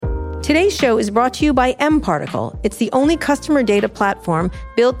Today's show is brought to you by mParticle. It's the only customer data platform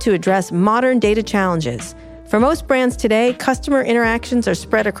built to address modern data challenges. For most brands today, customer interactions are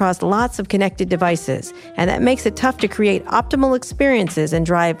spread across lots of connected devices, and that makes it tough to create optimal experiences and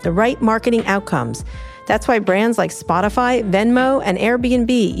drive the right marketing outcomes. That's why brands like Spotify, Venmo, and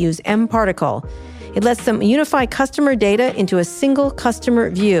Airbnb use mParticle. It lets them unify customer data into a single customer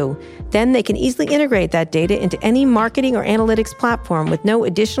view. Then they can easily integrate that data into any marketing or analytics platform with no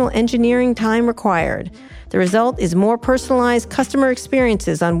additional engineering time required. The result is more personalized customer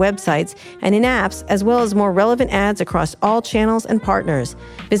experiences on websites and in apps, as well as more relevant ads across all channels and partners.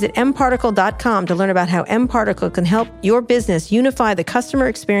 Visit mparticle.com to learn about how mParticle can help your business unify the customer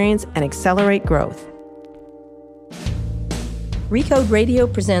experience and accelerate growth. Recode Radio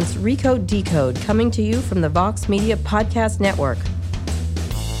presents Recode Decode, coming to you from the Vox Media Podcast Network.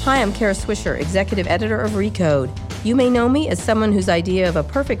 Hi, I'm Kara Swisher, Executive Editor of Recode. You may know me as someone whose idea of a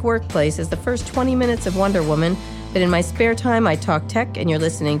perfect workplace is the first 20 minutes of Wonder Woman, but in my spare time I talk tech, and you're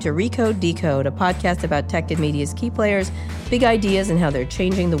listening to Recode Decode, a podcast about tech and media's key players, big ideas, and how they're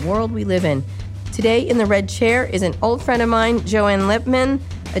changing the world we live in. Today in the red chair is an old friend of mine, Joanne Lipman,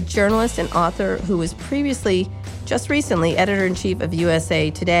 a journalist and author who was just recently, editor-in-chief of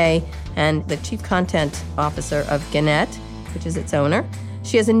USA Today and the chief content officer of Gannett, which is its owner.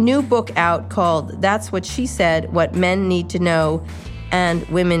 She has a new book out called That's What She Said, What Men Need to Know and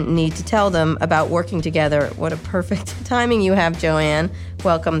Women Need to Tell Them About Working Together. What a perfect timing you have, Joanne.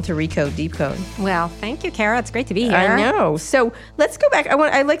 Welcome to Recode Decode. Well, thank you, Kara. It's great to be here. I know. So let's go back.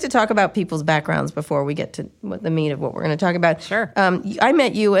 I'd like to talk about people's backgrounds before we get to the meat of what we're going to talk about. Sure. I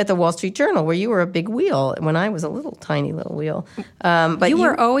met you at the Wall Street Journal, where you were a big wheel when I was a tiny little wheel. But you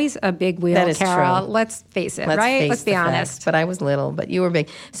were always a big wheel, that is Kara. true. Let's face it, right? Let's be honest. Fact. But I was little, but you were big.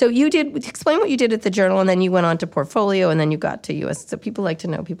 So explain what you did at the Journal, and then you went on to Portfolio, and then you got to US. So people like to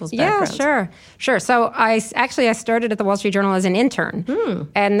know people's backgrounds. Yeah, sure. So I started at the Wall Street Journal as an intern,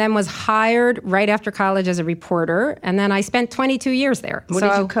 and then was hired right after college as a reporter, and then I spent 22 years there. What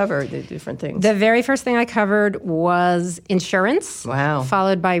did you cover, the different things? The very first thing I covered was insurance. Wow.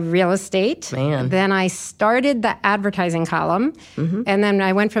 Followed by real estate. Man. Then I started the advertising column, and then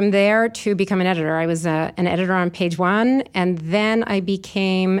I went from there to become an editor. I was an editor on Page One, and then I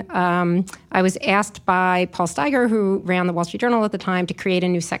became, I was asked by Paul Steiger, who ran the Wall Street Journal at the time, to create a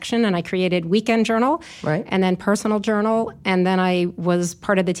new section, and I created Weekend Journal, right, and then Personal Journal, and then I was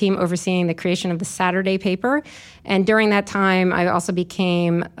part of the team overseeing the creation of the Saturday paper. And during that time, I also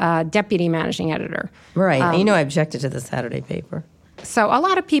became deputy managing editor. Right. I objected to the Saturday paper. So a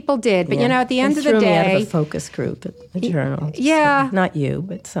lot of people did, but at the end of the day, threw me out of a focus group at the Journal. Yeah, not you,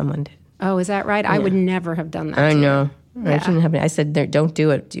 but someone did. Oh, is that right? Yeah. I would never have done that. I know. Yeah. I shouldn't have. I said, don't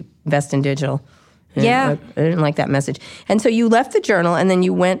do it. Invest in digital. Yeah. I didn't like that message. And so you left the Journal, and then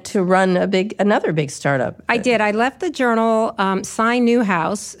you went to run another big startup. I did. I left the Journal. Cy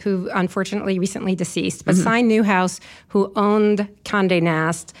Newhouse, who unfortunately recently deceased, but Cy Newhouse, who owned Condé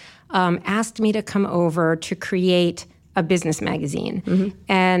Nast, asked me to come over to create a business magazine.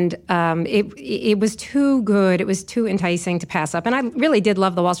 And it was too good. It was too enticing to pass up. And I really did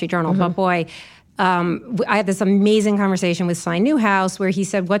love the Wall Street Journal, but boy, I had this amazing conversation with Cy Newhouse where he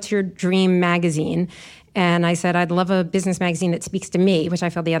said, "What's your dream magazine?" And I said, I'd love a business magazine that speaks to me, which I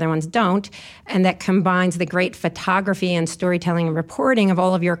feel the other ones don't, and that combines the great photography and storytelling and reporting of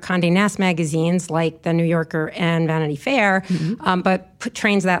all of your Condé Nast magazines, like The New Yorker and Vanity Fair, but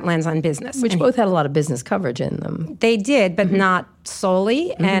trains that lens on business. Which both had a lot of business coverage in them. They did, but not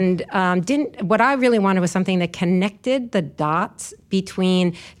solely. And what I really wanted was something that connected the dots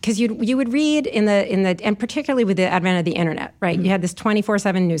between, because you would read in the and particularly with the advent of the internet, right? You had this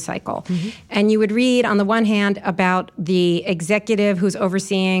 24/7 news cycle, and you would read on the one hand about the executive who's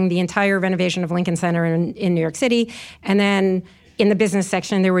overseeing the entire renovation of Lincoln Center in New York City, and then in the business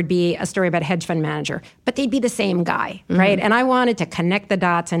section, there would be a story about a hedge fund manager, but they'd be the same guy, right? And I wanted to connect the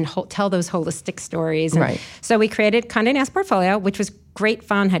dots and tell those holistic stories. And so we created Condé Nast Portfolio, which was great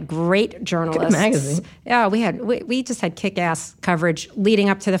fun, had great journalists. Good magazine. Yeah, we just had kick-ass coverage leading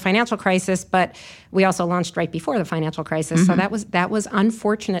up to the financial crisis, but we also launched right before the financial crisis, so that was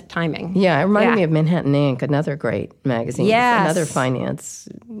unfortunate timing. Yeah, it reminded me of Manhattan Inc., another great magazine. Yes. Another finance.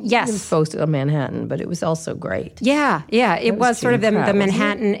 Yes. It was focused on Manhattan, but it was also great. Yeah. It was sort of the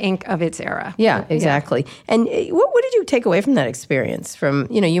Manhattan Inc. of its era. Yeah, exactly. Yeah. And what did you take away from that experience? From,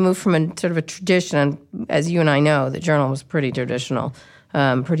 you moved from a sort of a tradition, as you and I know, the Journal was pretty traditional.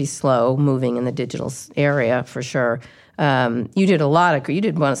 Pretty slow moving in the digital area for sure. You did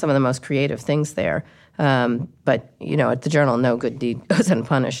some of the most creative things there. But, at the Journal, no good deed goes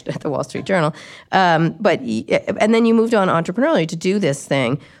unpunished at the Wall Street Journal. And then you moved on entrepreneurially to do this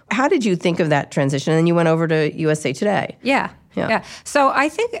thing. How did you think of that transition? And then you went over to USA Today. Yeah. So I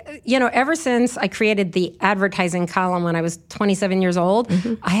think, ever since I created the advertising column when I was 27 years old,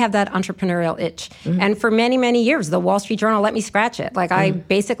 I have that entrepreneurial itch. And for many, many years, the Wall Street Journal let me scratch it. Like I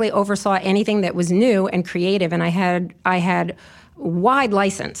basically oversaw anything that was new and creative, and I had wide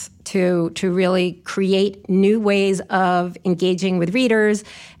license to really create new ways of engaging with readers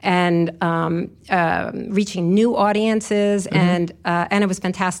and reaching new audiences, and it was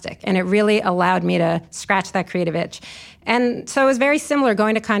fantastic. And it really allowed me to scratch that creative itch. And so it was very similar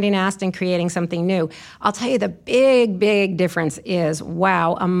going to Condé Nast and creating something new. I'll tell you the big, big difference is,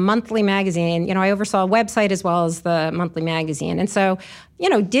 wow, a monthly magazine. I oversaw a website as well as the monthly magazine. And so,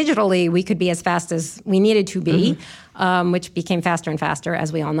 digitally, we could be as fast as we needed to be, which became faster and faster,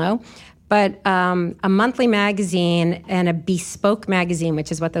 as we all know. But a monthly magazine and a bespoke magazine,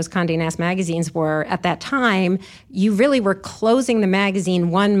 which is what those Condé Nast magazines were at that time, you really were closing the magazine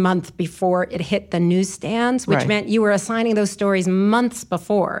 1 month before it hit the newsstands, which meant you were assigning those stories months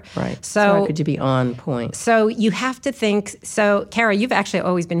before. Right. So how could you be on point? So you have to think. So, Kara, you've actually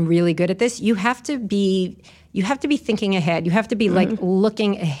always been really good at this. You have to be thinking ahead. You have to be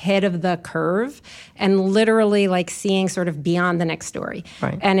looking ahead of the curve and literally seeing sort of beyond the next story.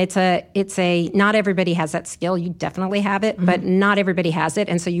 Right. And it's a not everybody has that skill. You definitely have it, but not everybody has it.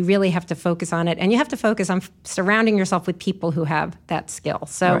 And so you really have to focus on it. And you have to focus on surrounding yourself with people who have that skill.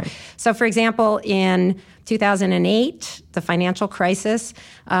 So, so for example, in 2008, the financial crisis,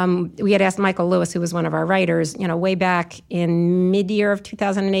 we had asked Michael Lewis, who was one of our writers, way back in mid-year of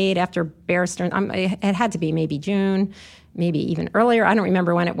 2008 after Bear Stearns. It had to be maybe June, maybe even earlier. I don't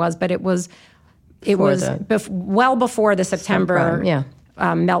remember when it was, but it was well before the September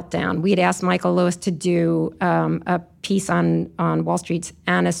meltdown. We'd asked Michael Lewis to do a piece on Wall Street's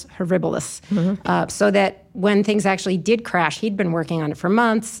Annus Horribilis, so that when things actually did crash, he'd been working on it for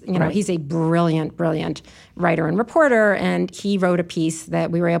months. He's a brilliant, brilliant writer and reporter, and he wrote a piece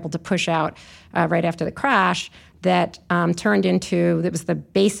that we were able to push out right after the crash that turned into, that was the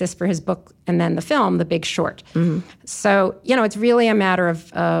basis for his book and then the film, The Big Short. So, it's really a matter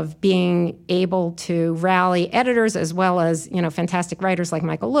of being able to rally editors as well as, fantastic writers like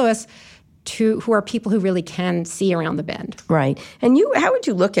Michael Lewis who are people who really can see around the bend. Right. And how would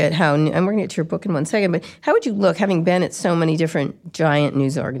you look at how, and we're going to get to your book in one second, but how would you look, having been at so many different giant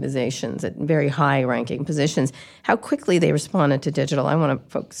news organizations at very high-ranking positions, how quickly they responded to digital? I want to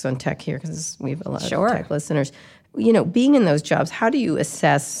focus on tech here because we have a lot of tech listeners. Being in those jobs, how do you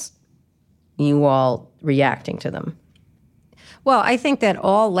assess you all reacting to them? Well, I think that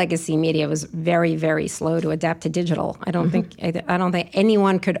all legacy media was very, very slow to adapt to digital. I don't think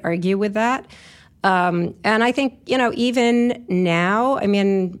anyone could argue with that. And I think, even now,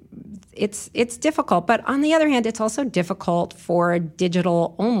 it's difficult. But on the other hand, it's also difficult for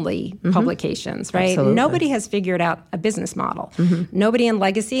digital-only publications, right? Absolutely. Nobody has figured out a business model. Nobody in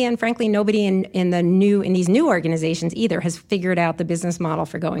legacy, and frankly, nobody in these new organizations either has figured out the business model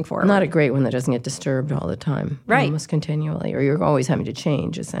for going forward. Not a great one that doesn't get disturbed all the time. Right. Almost continually, or you're always having to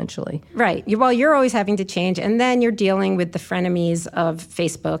change, essentially. Right. You're always having to change, and then you're dealing with the frenemies of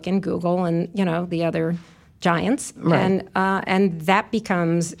Facebook and Google and, the other giants, right. And that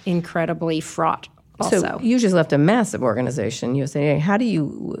becomes incredibly fraught also. So you just left a massive organization. You say, how do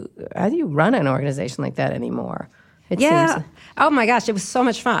you run an organization like that anymore? It seems. Oh my gosh, it was so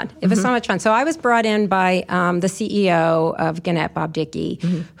much fun. It was so much fun. So I was brought in by the CEO of Gannett, Bob Dickey,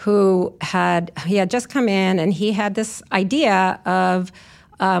 who had just come in, and he had this idea of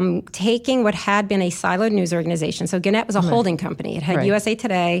taking what had been a siloed news organization. So Gannett was a holding company. It had USA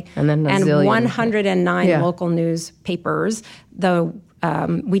Today and 109 local newspapers, though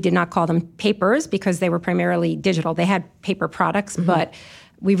we did not call them papers because they were primarily digital. They had paper products, but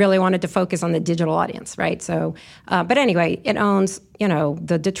we really wanted to focus on the digital audience, right? So, but anyway, it owns,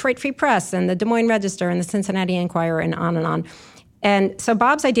 the Detroit Free Press and the Des Moines Register and the Cincinnati Enquirer and on and on. And so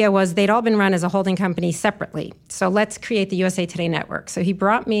Bob's idea was they'd all been run as a holding company separately. So let's create the USA Today network. So he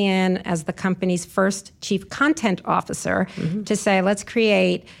brought me in as the company's first chief content officer to say, let's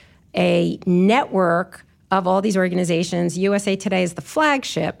create a network of all these organizations. USA Today is the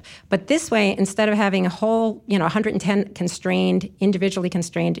flagship. But this way, instead of having a whole, 110 individually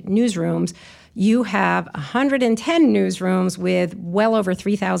constrained newsrooms, you have 110 newsrooms with well over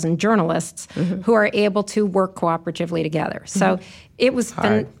 3,000 journalists who are able to work cooperatively together. So it was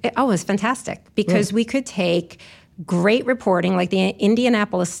it was fantastic because we could take great reporting like the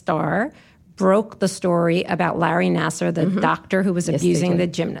Indianapolis Star, broke the story about Larry Nassar, the doctor who was abusing the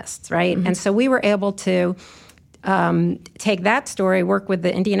gymnasts, right? And so we were able to take that story, work with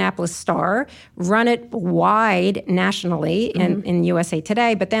the Indianapolis Star, run it wide nationally in USA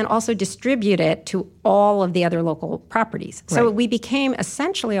Today, but then also distribute it to all of the other local properties. So we became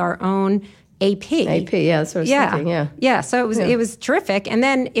essentially our own AP. Yeah, that's what I was thinking, Yeah, so it was terrific. And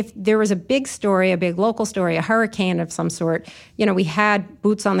then if there was a big story, a big local story, a hurricane of some sort, we had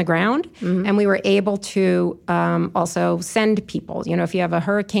boots on the ground, and we were able to also send people. If you have a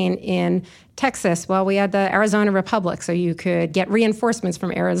hurricane in Texas, well, we had the Arizona Republic, so you could get reinforcements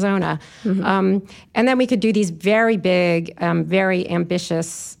from Arizona. And then we could do these very big, very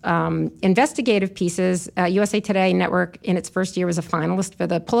ambitious investigative pieces. USA Today Network, in its first year, was a finalist for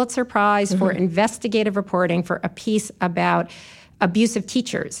the Pulitzer Prize for investigative reporting for a piece about abusive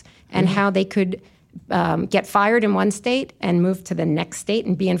teachers and how they could get fired in one state and move to the next state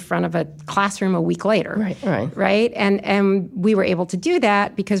and be in front of a classroom a week later. Right? And we were able to do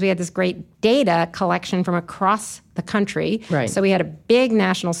that because we had this great data collection from across the country. So we had a big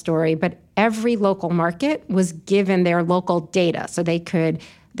national story, but every local market was given their local data so they could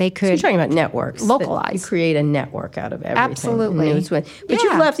So you're talking about networks. Localize. You create a network out of everything. Absolutely.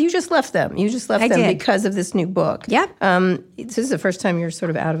 But you just left them. You just left them because of this new book. This is the first time you're sort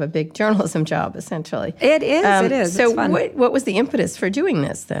of out of a big journalism job, essentially. It is. So it's fun. What was the impetus for doing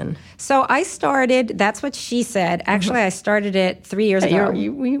this then? So I started, that's what she said. Actually, I started it 3 years ago.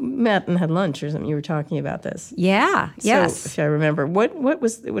 We met and had lunch or something. You were talking about this. Yes. So if I remember, what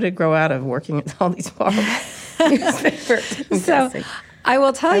would it grow out of working at all these horrible newspapers? I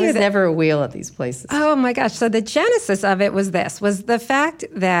will tell you that... I was never a wheel at these places. Oh, my gosh. So the genesis of it was the fact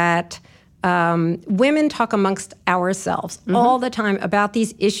that women talk amongst ourselves all the time about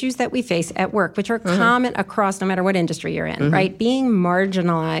these issues that we face at work, which are common across no matter what industry you're in, right? Being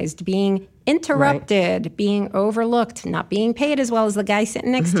marginalized, being interrupted, being overlooked, not being paid as well as the guy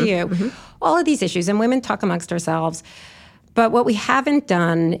sitting next to you. All of these issues. And women talk amongst ourselves. But what we haven't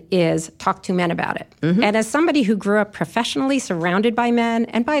done is talk to men about it. And as somebody who grew up professionally surrounded by men,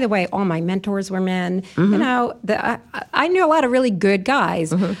 and by the way, all my mentors were men, I knew a lot of really good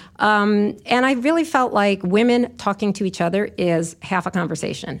guys. And I really felt like women talking to each other is half a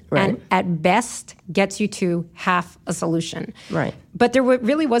conversation. And at best gets you to half a solution. But there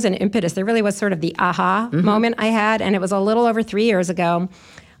really was an impetus. There really was sort of the aha moment I had, and it was a little over 3 years ago.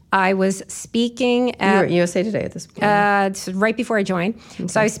 I was speaking at... You were at USA Today at this point. Right before I joined.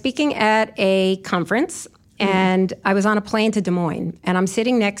 So I was speaking at a conference, and I was on a plane to Des Moines. And I'm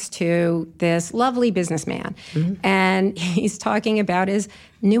sitting next to this lovely businessman. And he's talking about his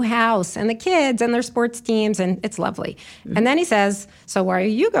new house and the kids and their sports teams, and it's lovely. And then he says, so why are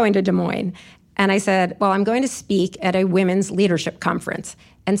you going to Des Moines? And I said, well, I'm going to speak at a women's leadership conference.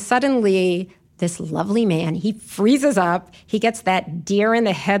 And suddenly... this lovely man, he freezes up, he gets that deer in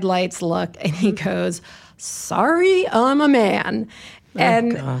the headlights look, and he goes, sorry, I'm a man.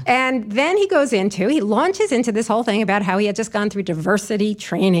 And then he launches into this whole thing about how he had just gone through diversity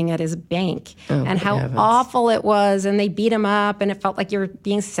training at his bank and how awful it was, and they beat him up, and it felt like you were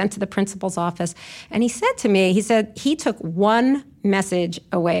being sent to the principal's office. And he said to me, he took one message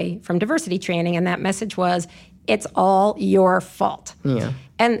away from diversity training, and that message was, it's all your fault.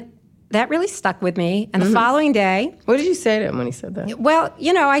 And that really stuck with me. And the following day... What did you say to him when he said that? Well,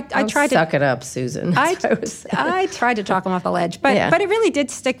 I tried to... Suck it up, Susan. I tried to talk him off the ledge. But it really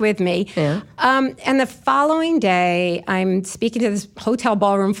did stick with me. And the following day, I'm speaking to this hotel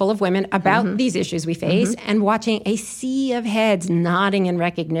ballroom full of women about these issues we face and watching a sea of heads nodding in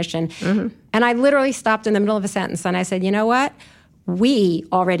recognition. And I literally stopped in the middle of a sentence and I said, you know what? We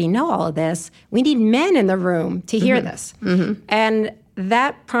already know all of this. We need men in the room to hear this. And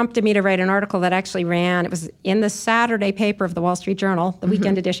that prompted me to write an article that actually ran. It was in the Saturday paper of the Wall Street Journal, the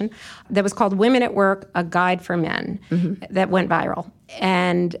weekend edition, that was called Women at Work, A Guide for Men, that went viral.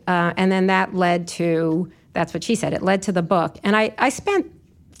 And then that led to, that's what she said, it led to the book. And I spent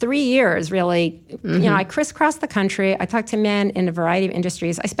 3 years, really, I crisscrossed the country. I talked to men in a variety of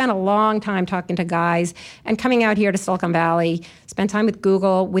industries. I spent a long time talking to guys and coming out here to Silicon Valley, spent time with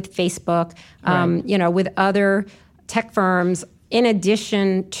Google, with Facebook, with other tech firms, in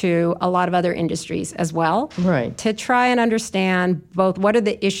addition to a lot of other industries as well, to try and understand both what are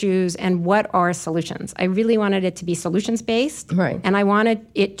the issues and what are solutions. I really wanted it to be solutions-based, and I wanted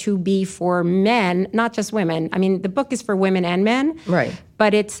it to be for men, not just women. I mean, the book is for women and men,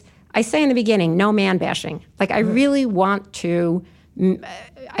 but I say in the beginning, no man bashing. Like, I really want to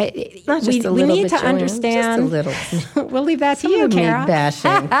Not just we a little need bit, to Joanne, understand. Just a little. We'll leave that to Some you, of me Kara.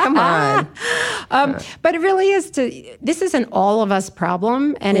 bashing. Come on. But it really is this is an all of us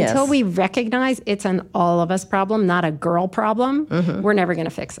problem. And Yes. until we recognize it's an all of us problem, not a girl problem, we're never going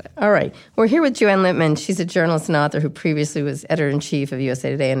to fix it. All right. We're here with Joanne Littman. She's a journalist and author who previously was editor-in-chief of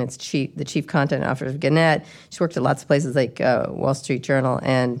USA Today and the chief content officer of Gannett. She worked at lots of places like Wall Street Journal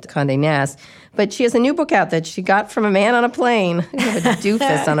and Condé Nast. But she has a new book out that she got from a man on a plane, a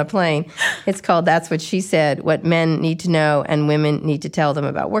doofus on a plane. It's called That's What She Said, What Men Need to Know and Women Need to Tell Them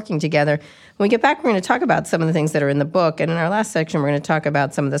About Working Together. When we get back, we're going to talk about some of the things that are in the book. And in our last section, we're going to talk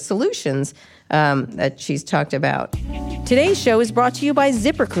about some of the solutions that she's talked about. Today's show is brought to you by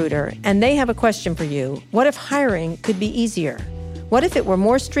ZipRecruiter, and they have a question for you. What if hiring could be easier? What if it were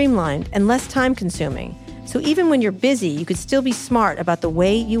more streamlined and less time-consuming? So even when you're busy, you could still be smart about the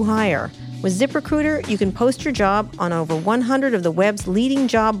way you hire. With ZipRecruiter, you can post your job on over 100 of the web's leading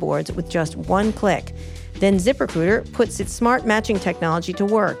job boards with just one click. Then ZipRecruiter puts its smart matching technology to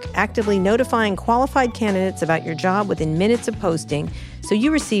work, actively notifying qualified candidates about your job within minutes of posting, so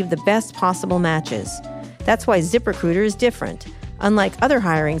you receive the best possible matches. That's why ZipRecruiter is different. Unlike other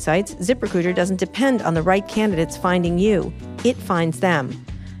hiring sites, ZipRecruiter doesn't depend on the right candidates finding you. It finds them.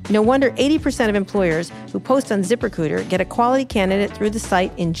 No wonder 80% of employers who post on ZipRecruiter get a quality candidate through the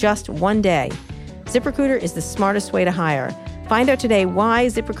site in just one day. ZipRecruiter is the smartest way to hire. Find out today why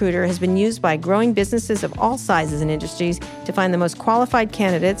ZipRecruiter has been used by growing businesses of all sizes and industries to find the most qualified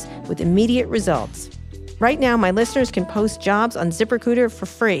candidates with immediate results. Right now, my listeners can post jobs on ZipRecruiter for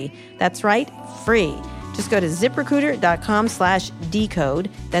free. That's right, free. Just go to ZipRecruiter.com/decode.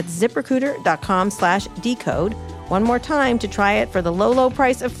 That's ZipRecruiter.com/decode. One more time to try it for the low, low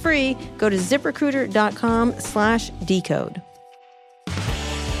price of free. Go to ZipRecruiter.com/decode.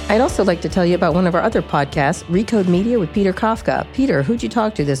 I'd also like to tell you about one of our other podcasts, Recode Media with Peter Kafka. Peter, who'd you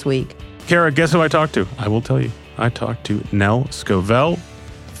talk to this week? Kara, guess who I talked to? I will tell you. I talked to Nell Scovell,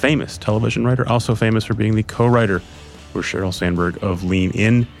 famous television writer, also famous for being the co-writer with Sheryl Sandberg of Lean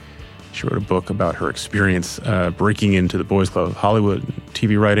In. She wrote a book about her experience breaking into the boys' club of Hollywood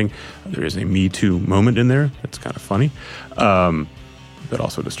TV writing. There is a Me Too moment in there that's kind of funny, but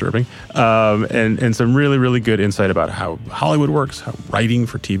also disturbing. And some really, really good insight about how Hollywood works, how writing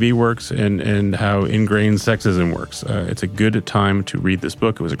for TV works, and how ingrained sexism works. It's a good time to read this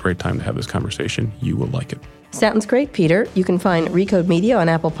book. It was a great time to have this conversation. You will like it. Sounds great, Peter. You can find Recode Media on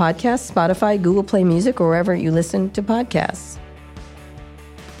Apple Podcasts, Spotify, Google Play Music, or wherever you listen to podcasts.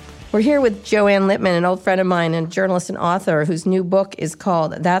 We're here with Joanne Littman, an old friend of mine and journalist and author whose new book is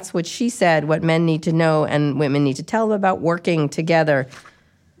called That's What She Said, What Men Need to Know and Women Need to Tell Them About Working Together.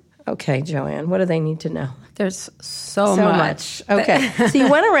 Okay, Joanne, what do they need to know? There's so much. Okay. So you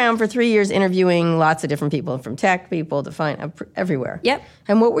went around for 3 years interviewing lots of different people, from tech people to everywhere. Yep.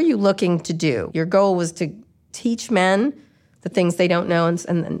 And what were you looking to do? Your goal was to teach men the things they don't know,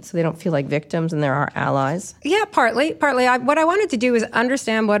 and so they don't feel like victims and they're our allies? Yeah, partly. What I wanted to do is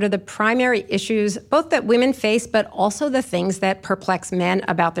understand what are the primary issues, both that women face, but also the things that perplex men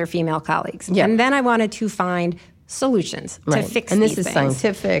about their female colleagues. Yeah. And then I wanted to find solutions to fix these things. And this is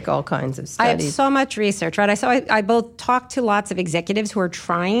scientific, all kinds of studies. I have so much research, right? I both talked to lots of executives who are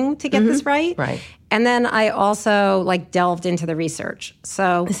trying to get this right. Right. And then I also delved into the research.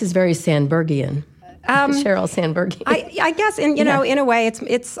 So this is very Sandbergian. Sheryl Sandberg. I guess, in a way,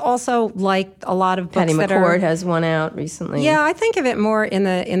 it's also like a lot of books Patty that McCord has one out recently. Yeah, I think of it more in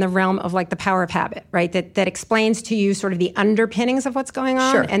the realm of the power of habit, right? That explains to you sort of the underpinnings of what's going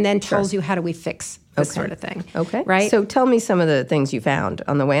on, and then tells you how do we fix this sort of thing. Okay. Right? So tell me some of the things you found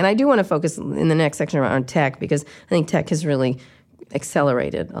on the way. And I do want to focus in the next section around tech, because I think tech has really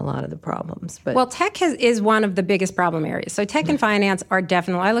accelerated a lot of the problems. But well, tech is one of the biggest problem areas. So tech and finance are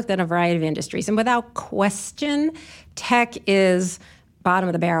definitely, I looked at a variety of industries, and without question, tech is bottom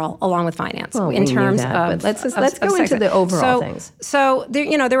of the barrel along with finance in terms of. Let's go into the overall things. So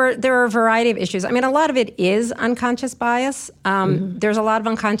there are a variety of issues. I mean, a lot of it is unconscious bias. There's a lot of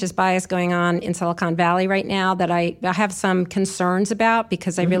unconscious bias going on in Silicon Valley right now that I have some concerns about,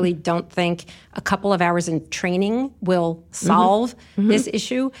 because I really don't think a couple of hours in training will solve this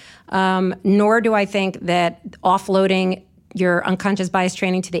issue. Nor do I think that offloading your unconscious bias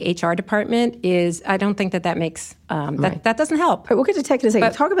training to the HR department I don't think that makes That doesn't help. All right, we'll get to tech in a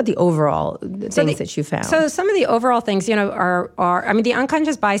second. Talk about the overall things that you found. So some of the overall things, are I mean, the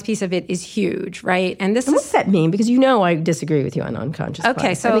unconscious bias piece of it is huge, right? And what's that mean? Because I disagree with you on unconscious bias.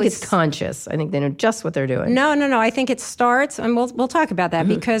 Okay, so I think it's conscious. I think they know just what they're doing. No. I think it starts, and we'll talk about that,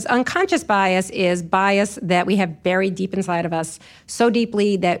 because unconscious bias is bias that we have buried deep inside of us, so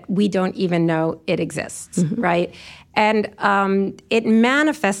deeply that we don't even know it exists, right? And it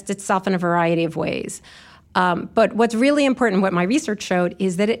manifests itself in a variety of ways. But what's really important, what my research showed,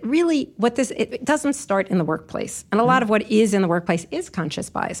 is that it doesn't start in the workplace. And a lot of what is in the workplace is conscious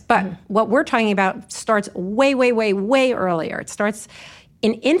bias. But what we're talking about starts way, way, way, way earlier. It starts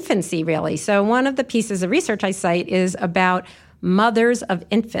in infancy, really. So one of the pieces of research I cite is about mothers of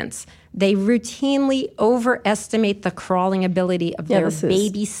infants. They routinely overestimate the crawling ability of their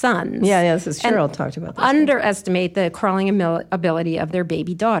baby sons. Yeah, this is Cheryl talked about this. Underestimate the crawling ability of their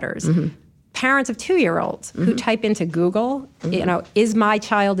baby daughters. Parents of 2-year-olds who type into Google, is my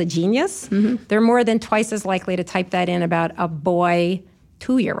child a genius? They're more than twice as likely to type that in about a boy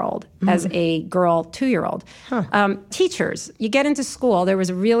 2-year-old as a girl 2-year-old. Teachers, you get into school. There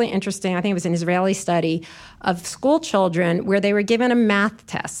was a really interesting, I think it was an Israeli study of school children where they were given a math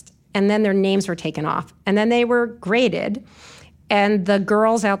test, and then their names were taken off, and then they were graded, and the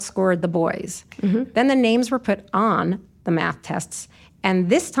girls outscored the boys. Then the names were put on the math tests, and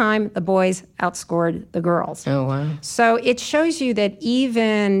this time, the boys outscored the girls. Oh, wow. So it shows you that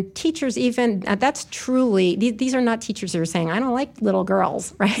even teachers, that's truly, these are not teachers who are saying, I don't like little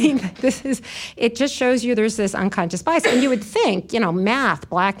girls, right? It just shows you there's this unconscious bias. And you would think, math,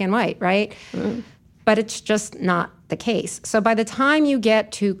 black and white, right? But it's just not the case. So by the time you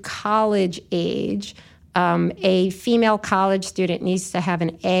get to college age, a female college student needs to have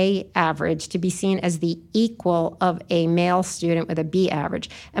an A average to be seen as the equal of a male student with a B average.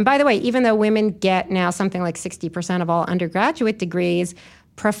 And by the way, even though women get now something like 60% of all undergraduate degrees,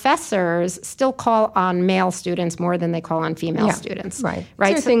 professors still call on male students more than they call on female students. Right.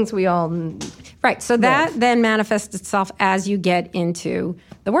 So things we all... Right. So that then manifests itself as you get into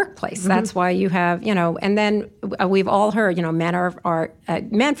the workplace. That's why you have, and then we've all heard,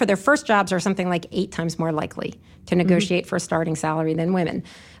 men for their first jobs are something like 8 times more likely to negotiate for a starting salary than women.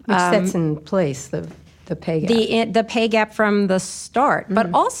 Which sets in place the pay gap. The pay gap from the start. But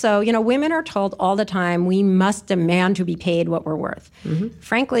also, women are told all the time, we must demand to be paid what we're worth.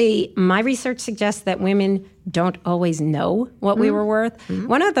 Frankly, my research suggests that women don't always know what we were worth.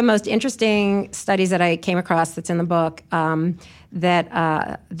 One of the most interesting studies that I came across that's in the book that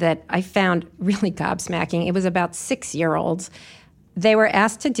I found really gobsmacking, it was about 6-year-olds. They were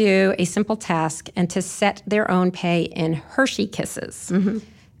asked to do a simple task and to set their own pay in Hershey Kisses.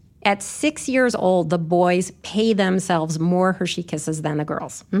 At 6 years old, the boys pay themselves more Hershey Kisses than the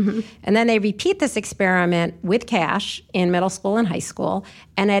girls. And then they repeat this experiment with cash in middle school and high school.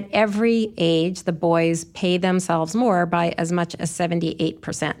 And at every age, the boys pay themselves more by as much as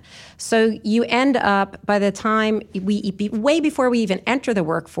 78%. So you end up, by the time way before we even enter the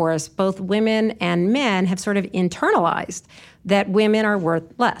workforce, both women and men have sort of internalized that women are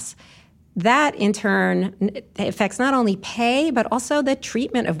worth less. That, in turn, affects not only pay, but also the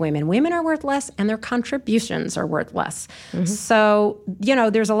treatment of women. Women are worth less, and their contributions are worth less. So,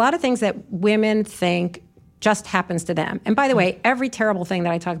 there's a lot of things that women think just happens to them. And by the way, every terrible thing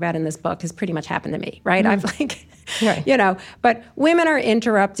that I talk about in this book has pretty much happened to me, right? I've but women are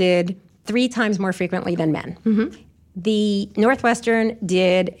interrupted 3 times more frequently than men. The Northwestern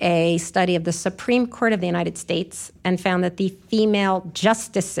did a study of the Supreme Court of the United States and found that the female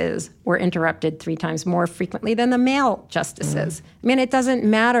justices were interrupted 3 times more frequently than the male justices. I mean, it doesn't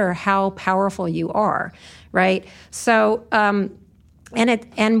matter how powerful you are, right? So,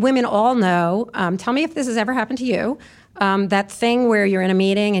 and women all know, tell me if this has ever happened to you, that thing where you're in a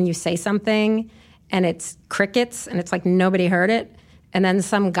meeting and you say something and it's crickets and it's like nobody heard it. And then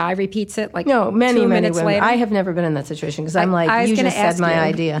some guy repeats it like many 2 minutes women. later. I have never been in that situation because I'm like, you just said my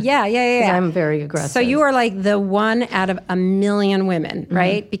idea. Yeah. Because I'm very aggressive. So you are like the one out of a million women,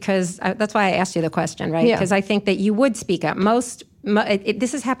 right? Because that's why I asked you the question, right? Because I think that you would speak up.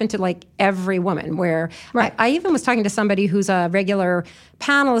 This has happened to like every woman where I even was talking to somebody who's a regular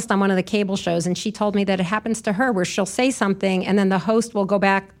panelist on one of the cable shows, and she told me that it happens to her where she'll say something and then the host will go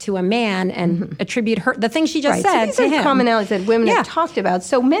back to a man and attribute the thing she just said so these to are him. Commonalities that women have talked about.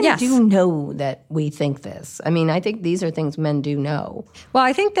 So men do know that we think this. I mean, I think these are things men do know. Well,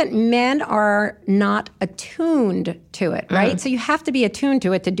 I think that men are not attuned to it, right? So you have to be attuned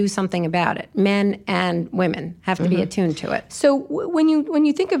to it to do something about it. Men and women have to be attuned to it. So when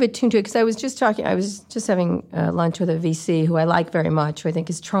you think of attuned to it, because I was just having lunch with a VC who I like very much, who I think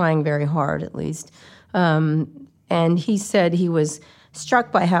is trying very hard at least. And And he said he was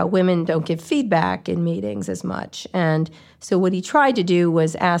struck by how women don't give feedback in meetings as much. And so what he tried to do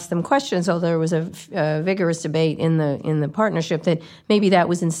was ask them questions, although there was a vigorous debate in the partnership that maybe that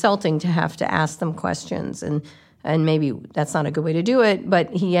was insulting to have to ask them questions. And maybe that's not a good way to do it, but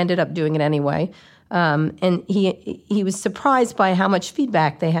he ended up doing it anyway. And he was surprised by how much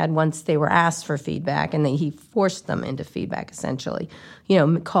feedback they had once they were asked for feedback, and he forced them into feedback, essentially,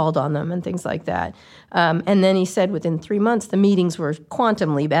 called on them and things like that. And then he said within 3 months, the meetings were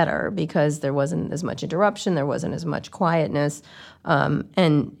quantumly better because there wasn't as much interruption, there wasn't as much quietness.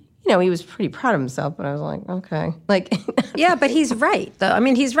 And he was pretty proud of himself, but I was like, okay. Yeah, but he's right, though. I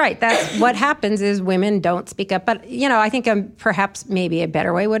mean, he's right. That's what happens is women don't speak up. But, I think perhaps maybe a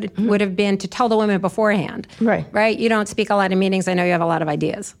better way would have been to tell the women beforehand. Right? You don't speak a lot in meetings. I know you have a lot of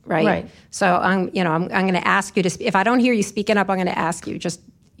ideas, right? Right. So, I'm going to ask you to, if I don't hear you speaking up, I'm going to ask you, just,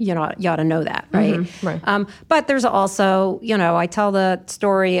 you ought to know that, right? Mm-hmm. Right. But there's also, I tell the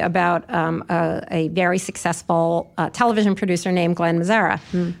story about a very successful television producer named Glenn Mazzara,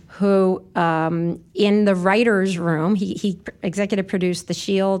 who in the writer's room, he executive produced The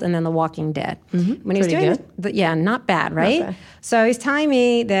Shield and then The Walking Dead. Mm-hmm. When he was doing not bad, right? Not bad. So he's telling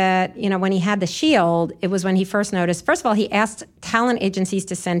me that, when he had The Shield, it was when he first noticed, first of all, he asked talent agencies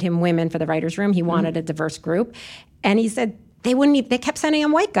to send him women for the writer's room. He wanted a diverse group. And he said, they kept sending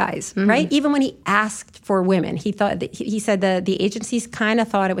him white guys, right? Even when he asked for women, he said the agencies kind of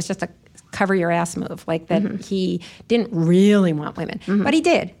thought it was just a cover your ass move, like that he didn't really want women, but he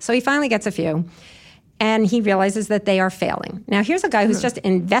did. So he finally gets a few, and he realizes that they are failing. Now, here's a guy who's just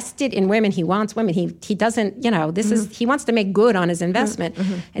invested in women. He wants women. He doesn't, he wants to make good on his investment,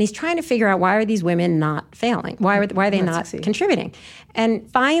 and he's trying to figure out why are these women not failing? Why are they not contributing? And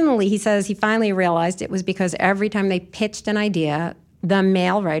finally, he says he finally realized it was because every time they pitched an idea, the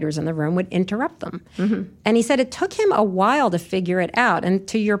male writers in the room would interrupt them. And he said it took him a while to figure it out. And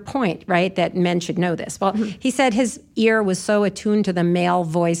to your point, right, that men should know this. Well, he said his ear was so attuned to the male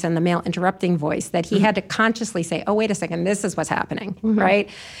voice and the male interrupting voice that he had to consciously say, oh, wait a second, this is what's happening, right?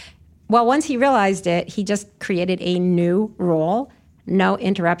 Well, once he realized it, he just created a new rule, no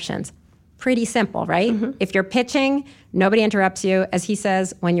interruptions. Pretty simple, right? If you're pitching, nobody interrupts you. As he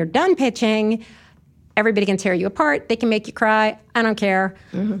says, when you're done pitching, everybody can tear you apart. They can make you cry. I don't care.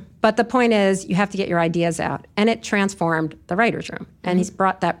 But the point is, you have to get your ideas out. And it transformed the writer's room. And he's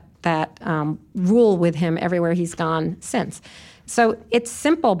brought that rule with him everywhere he's gone since. So it's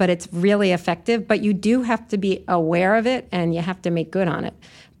simple, but it's really effective. But you do have to be aware of it, and you have to make good on it.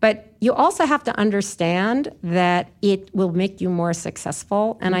 But you also have to understand that it will make you more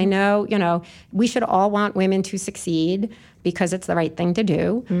successful. And I know, we should all want women to succeed because it's the right thing to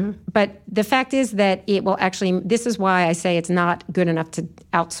do. But the fact is that it will actually, this is why I say it's not good enough to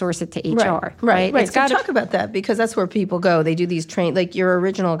outsource it to HR. Right. So talk about that, because that's where people go. They do these like your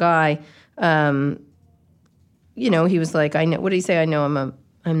original guy, he was like, I know, what did he say? I know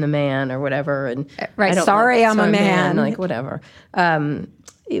I'm the man or whatever. And right. Sorry, I'm a man. Like whatever.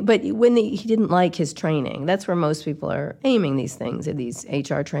 But when he didn't like his training, that's where most people are aiming these things, at these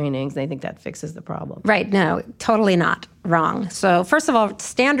HR trainings. They think that fixes the problem. Right. No, totally not. Wrong. So first of all,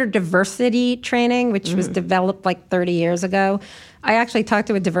 standard diversity training, which was developed like 30 years ago, I actually talked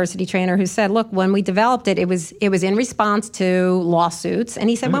to a diversity trainer who said, look, when we developed it, it was in response to lawsuits.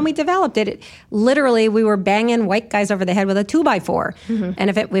 And he said, when we developed it, literally we were banging white guys over the head with a 2x4. And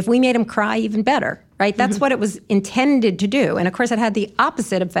if we made them cry, even better, right? That's what it was intended to do. And of course, it had the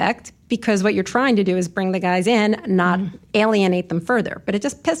opposite effect, because what you're trying to do is bring the guys in, not alienate them further. But it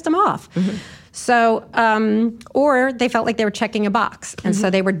just pissed them off. So, or they felt like they were checking a box, and so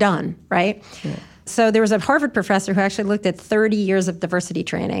they were done, right? Yeah. So there was a Harvard professor who actually looked at 30 years of diversity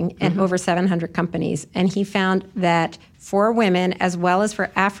training in over 700 companies, and he found that for women, as well as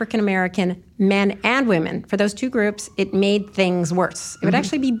for African-American men and women, for those two groups, it made things worse. It would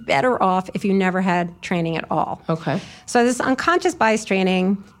actually be better off if you never had training at all. Okay. So this unconscious bias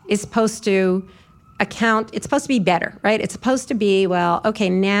training is supposed to it's supposed to be better, right? It's supposed to be, well, okay,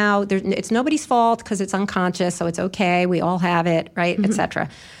 now it's nobody's fault because it's unconscious, so it's okay, we all have it, right, et cetera.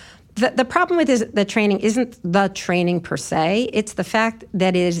 The problem with the training isn't the training per se, it's the fact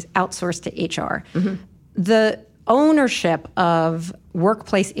that it is outsourced to HR. The ownership of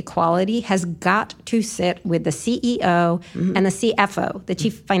workplace equality has got to sit with the CEO and the CFO, the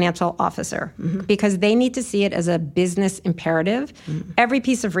Chief Financial Officer, because they need to see it as a business imperative. Every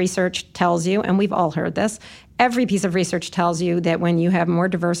piece of research tells you, and we've all heard this, every piece of research tells you that when you have more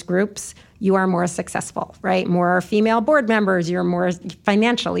diverse groups, you are more successful, right? More female board members, you're more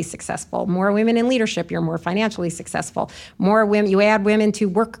financially successful. More women in leadership, you're more financially successful. More women, you add women to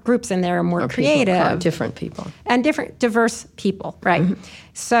work groups and they're more creative. Different people. And different, diverse people, right? Mm-hmm.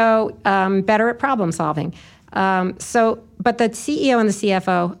 So better at problem solving. But the CEO and the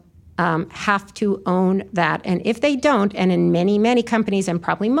CFO have to own that. And if they don't, and in many, many companies, and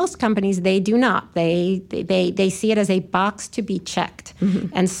probably most companies, they do not. They see it as a box to be checked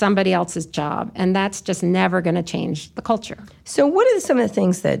and somebody else's job. And that's just never going to change the culture. So what are some of the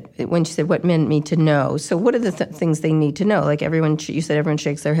things that, when you said what men need to know, so what are the things they need to know? Like you said everyone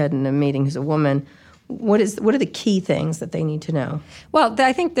shakes their head in a meeting who's a woman. What are the key things that they need to know? Well,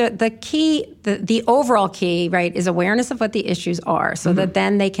 I think the key, the overall key, right, is awareness of what the issues are, so that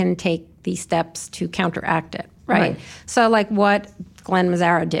then they can take these steps to counteract it, right? So, like what Glenn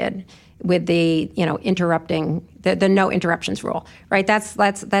Mazzara did with the interrupting the no interruptions rule, right? That's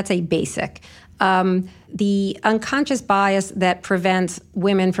a basic. The unconscious bias that prevents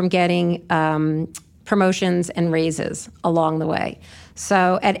women from getting promotions and raises along the way.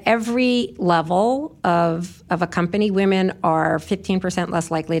 So at every level of a company, women are 15% less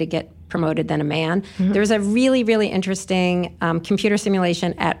likely to get promoted than a man. There's a really, really interesting computer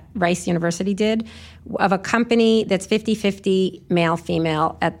simulation at Rice University did of a company that's 50-50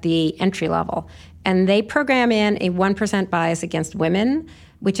 male-female at the entry level. And they program in a 1% bias against women,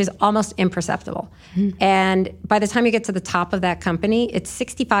 which is almost imperceptible. And by the time you get to the top of that company, it's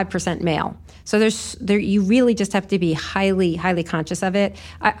 65% male. So you really just have to be highly, highly conscious of it.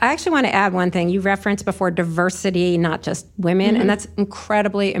 I actually want to add one thing. You referenced before diversity, not just women, and that's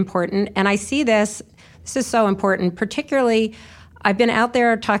incredibly important. And I see this is so important, particularly I've been out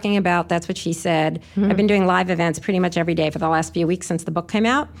there talking about That's What She Said. I've been doing live events pretty much every day for the last few weeks since the book came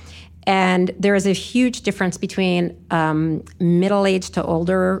out. And there is a huge difference between middle-aged to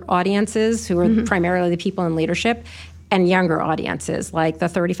older audiences, who are primarily the people in leadership, and younger audiences, like the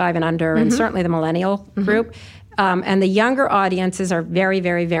 35 and under, and certainly the millennial group. And the younger audiences are very,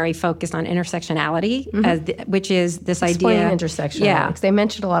 very, very focused on intersectionality, which is this idea. Explain intersectionality, because they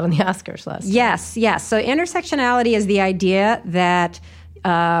mentioned a lot on the Oscars last time. Yes. So intersectionality is the idea that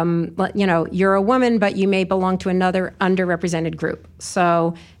you're a woman, but you may belong to another underrepresented group.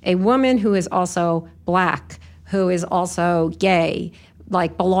 So a woman who is also Black, who is also gay,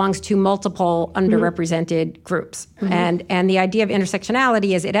 belongs to multiple underrepresented groups. And the idea of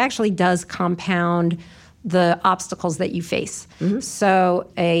intersectionality is it actually does compound the obstacles that you face. So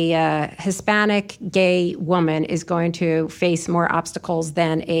a Hispanic gay woman is going to face more obstacles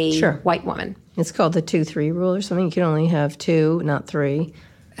than a white woman. It's called the 2-3 rule or something. You can only have 2, not 3.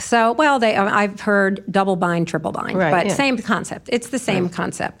 So, I've heard double bind, triple bind, same concept. It's the same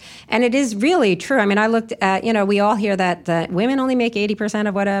concept. And it is really true. I mean, I looked at, we all hear that women only make 80%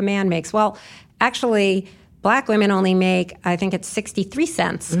 of what a man makes. Well, actually, Black women only make, I think it's 63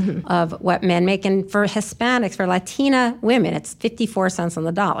 cents of what men make. And for Hispanics, for Latina women, it's 54 cents on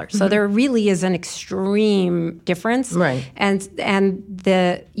the dollar. So there really is an extreme difference. Right. And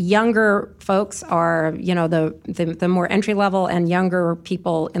the younger folks are, the more entry level and younger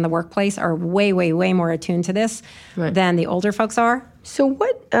people in the workplace are way, way, way more attuned to this than the older folks are. So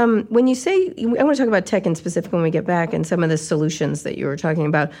what, when you say, I want to talk about tech in specific when we get back and some of the solutions that you were talking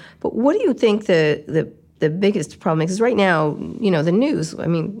about, but what do you think the biggest problem is? Because right now, the news,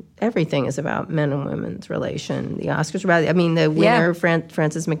 everything is about men and women's relation. The Oscars are about, the winner,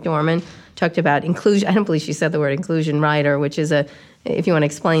 Frances McDormand, talked about inclusion. I don't believe she said the word inclusion rider, which is if you want to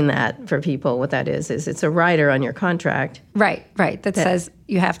explain that for people, what that is it's a rider on your contract. Right. That says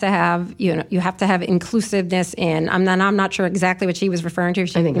you have to have, you have to have inclusiveness in, I'm not sure exactly what she was referring to. If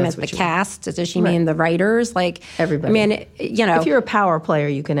she meant the cast. Does she mean the writers? Everybody. If you're a power player,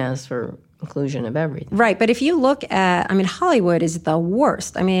 you can ask for inclusion of everything. Right. But if you look at, Hollywood is the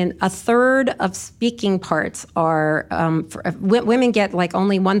worst. A third of speaking parts are, women get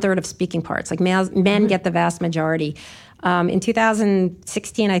only 1/3 of speaking parts. Men get the vast majority. In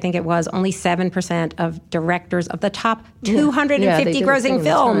 2016, I think it was, only 7% of directors of the top 250 grossing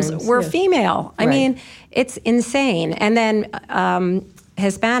films were female. I mean, it's insane. And then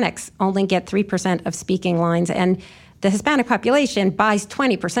Hispanics only get 3% of speaking lines. And the Hispanic population buys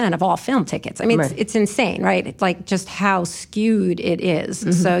 20% of all film tickets. It's insane, right? It's just how skewed it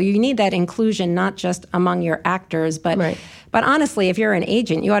is. So you need that inclusion, not just among your actors, but honestly, if you're an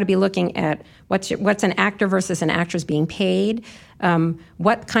agent, you ought to be looking at What's an actor versus an actress being paid?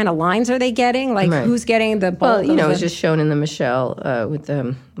 What kind of lines are they getting? Like, who's getting the bulk? Well, it was just shown in the Michelle with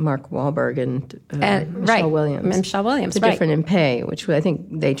Mark Wahlberg and Michelle Williams. Michelle Williams, it's different in pay, which I think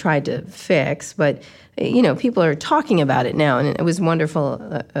they tried to fix. But, people are talking about it now. And it was wonderful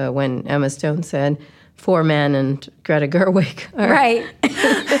when Emma Stone said, 4 men and Greta Gerwig. Right.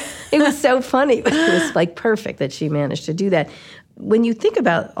 It was so funny. It was like perfect that she managed to do that. When you think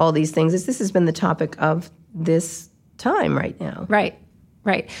about all these things, this has been the topic of this time right now. Right.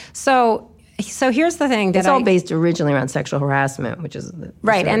 So here's the thing. It's all based originally around sexual harassment, which is...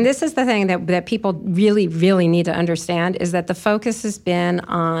 Right, and this is the thing that people really, really need to understand is that the focus has been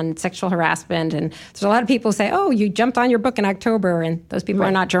on sexual harassment, and there's a lot of people who say, oh, you jumped on your book in October, and those people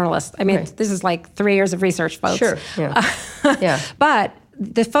are not journalists. I mean, this is like 3 years of research, folks. Sure, yeah. But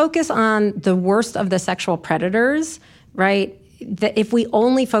the focus on the worst of the sexual predators, right? If we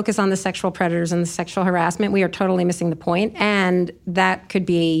only focus on the sexual predators and the sexual harassment, we are totally missing the point. And that could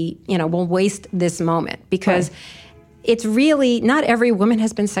be, we'll waste this moment because it's really, not every woman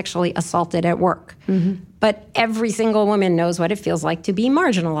has been sexually assaulted at work. Mm-hmm. But every single woman knows what it feels like to be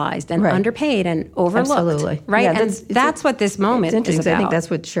marginalized and underpaid and overlooked. Absolutely. Right? Yeah, that's what this moment is about. I think that's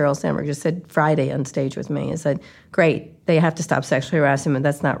what Sheryl Sandberg just said Friday on stage with me. He said, great, they have to stop sexually harassing, but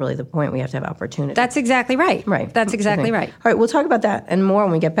that's not really the point. We have to have opportunity. That's exactly right. Right. That's exactly right. All right, we'll talk about that and more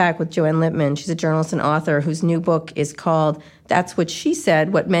when we get back with Joanne Lippman. She's a journalist and author whose new book is called That's What She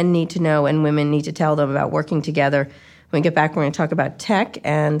Said, What Men Need to Know and Women Need to Tell Them About Working Together. When we get back, we're going to talk about tech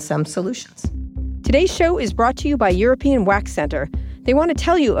and some solutions. Today's show is brought to you by European Wax Center. They want to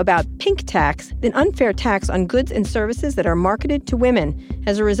tell you about pink tax, an unfair tax on goods and services that are marketed to women.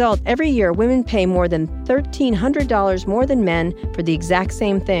 As a result, every year women pay more than $1,300 more than men for the exact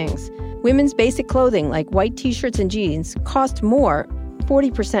same things. Women's basic clothing, like white t-shirts and jeans, cost more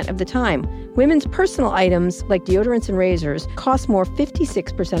 40% of the time. Women's personal items, like deodorants and razors, cost more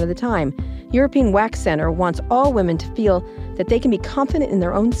 56% of the time. European Wax Center wants all women to feel that they can be confident in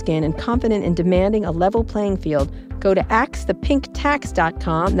their own skin and confident in demanding a level playing field. Go to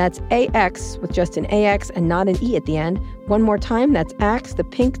axthepinktax.com. That's AX with just an AX and not an E at the end. One more time, that's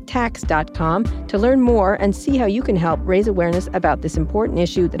axthepinktax.com to learn more and see how you can help raise awareness about this important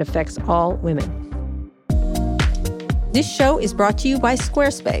issue that affects all women. This show is brought to you by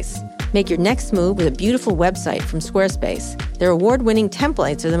Squarespace. Make your next move with a beautiful website from Squarespace. Their award-winning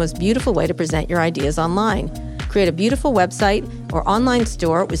templates are the most beautiful way to present your ideas online. Create a beautiful website or online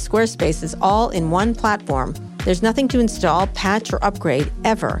store with Squarespace's all-in-one platform. There's nothing to install, patch, or upgrade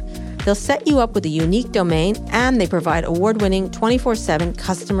ever. They'll set you up with a unique domain, and they provide award-winning 24/7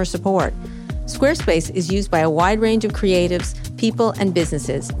 customer support. Squarespace is used by a wide range of creatives, people, and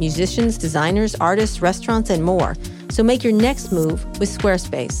businesses, musicians, designers, artists, restaurants, and more. So make your next move with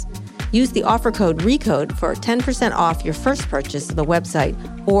Squarespace. Use the offer code RECODE for 10% off your first purchase of a website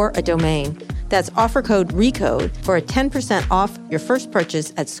or a domain. That's offer code RECODE for a 10% off your first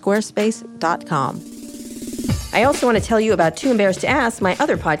purchase at squarespace.com. I also want to tell you about Too Embarrassed to Ask, my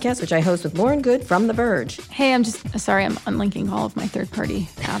other podcast, which I host with Lauren Good from The Verge. Hey, I'm just sorry, I'm unlinking all of my third-party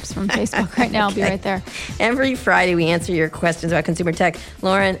apps from Facebook right now. I'll be right there. Every Friday, we answer your questions about consumer tech.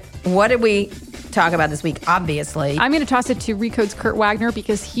 Lauren, what did we talk about this week? Obviously, I'm going to toss it to Recode's Kurt Wagner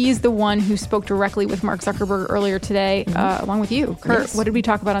because he's the one who spoke directly with Mark Zuckerberg earlier today, along with you. Kurt, what did we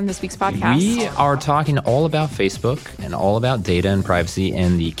talk about on this week's podcast? We are talking all about Facebook and all about data and privacy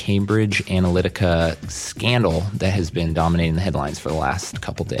and the Cambridge Analytica scandal that has been dominating the headlines for the last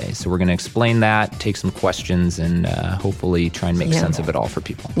couple days. So we're going to explain that, take some questions, and hopefully try and make sense of it all for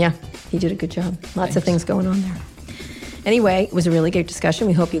people. Yeah, he did a good job. Lots of things going on there. Anyway, it was a really great discussion.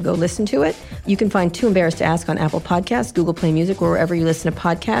 We hope you go listen to it. You can find Too Embarrassed to Ask on Apple Podcasts, Google Play Music, or wherever you listen to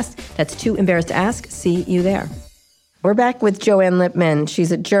podcasts. That's Too Embarrassed to Ask. See you there. We're back with Joanne Lippman.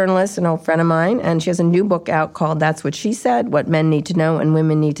 She's a journalist, an old friend of mine, and she has a new book out called That's What She Said, What Men Need to Know and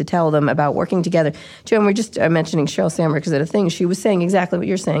Women Need to Tell Them About Working Together. Joanne, we're just mentioning Sheryl Sandberg because of the thing. She was saying exactly what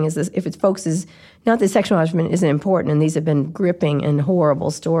you're saying, is this, if it focuses, not that sexual harassment isn't important, and these have been gripping and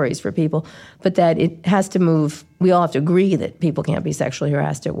horrible stories for people, but that it has to move. We all have to agree that people can't be sexually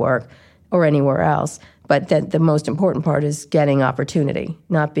harassed at work or anywhere else. But that the most important part is getting opportunity,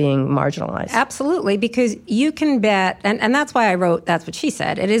 not being marginalized. Absolutely, because you can bet, and that's why I wrote That's What She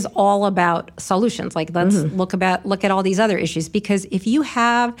Said. It is all about solutions. Like, let's look at all these other issues. Because if you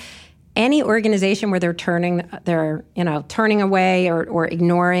have any organization where they're turning away or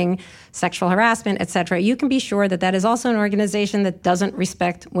ignoring sexual harassment, et cetera, you can be sure that is also an organization that doesn't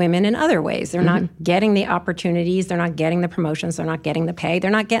respect women in other ways. They're not getting the opportunities, they're not getting the promotions, they're not getting the pay, they're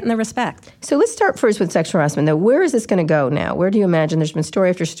not getting the respect. So let's start first with sexual harassment, though. Where is this going to go now? Where do you imagine? There's been story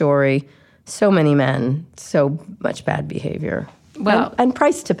after story so many men, so much bad behavior. Well, and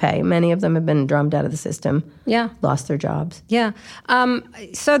price to pay. Many of them have been drummed out of the system. Yeah. Lost their jobs. Yeah.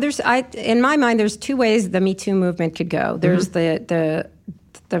 So in my mind, there's two ways the Me Too movement could go. There's the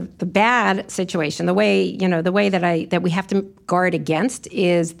bad situation, the way that we have to guard against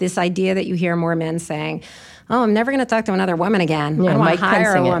is this idea that you hear more men saying, "Oh, I'm never going to talk to another woman again. I don't want to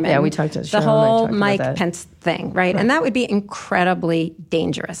hire a woman." Yeah, we talked to the Cheryl whole and I Mike talked about that. Pence thing, right? And that would be incredibly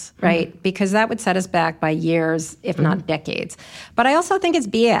dangerous, right? Because that would set us back by years, if not decades. But I also think it's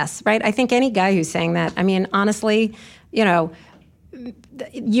BS, right? I think any guy who's saying that, I mean, honestly,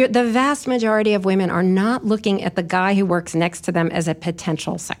 the vast majority of women are not looking at the guy who works next to them as a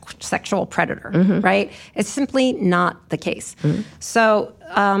potential sexual predator, right? It's simply not the case. So,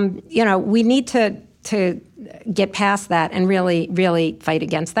 we need to get past that and really, really fight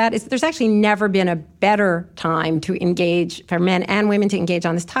against that. There's actually never been a better time to engage, for men and women to engage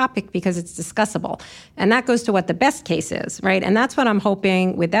on this topic because it's discussable. And that goes to what the best case is, right? And that's what I'm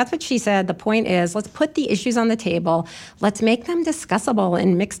hoping with That's What She Said. The point is, let's put the issues on the table. Let's make them discussable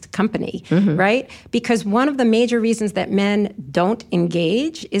in mixed company, right? Because one of the major reasons that men don't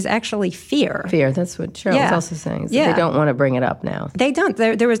engage is actually fear. Fear, that's what Cheryl was also saying. Is that they don't want to bring it up now. They don't.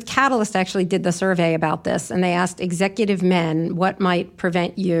 There was Catalyst actually did the survey about this, and they asked executive men what might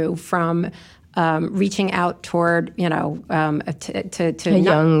prevent you from reaching out toward, to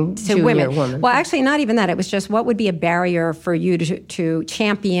young junior women. Well, actually, not even that. It was just what would be a barrier for you to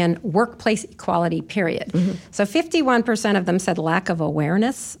champion workplace equality, period. So 51% of them said lack of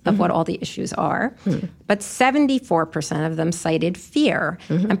awareness of what all the issues are, but 74% of them cited fear.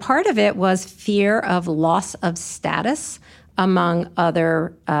 And part of it was fear of loss of status among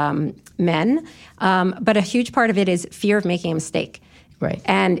other men, but a huge part of it is fear of making a mistake. Right.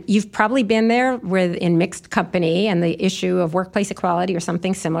 And you've probably been there in mixed company and the issue of workplace equality or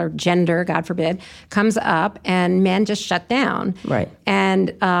something similar, gender, God forbid, comes up and men just shut down. Right. And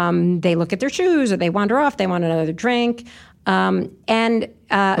they look at their shoes or they wander off, they want another drink. I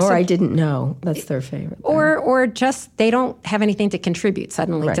didn't know. That's their favorite. Or just they don't have anything to contribute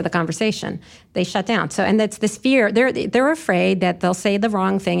suddenly to the conversation. They shut down. So, and that's this fear. They're afraid that they'll say the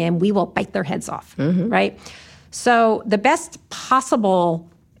wrong thing and we will bite their heads off, right? So the best possible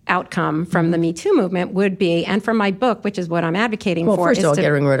outcome from the Me Too movement would be, and from my book, which is what I'm advocating for, first of all,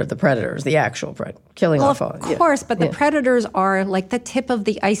 getting rid of the predators, the actual killing off all. Of course, but the predators are like the tip of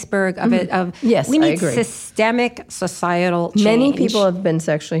the iceberg of it. Yes, we need I agree. Systemic societal change. Many people have been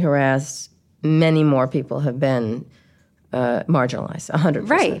sexually harassed. Many more people have been marginalized. 100%.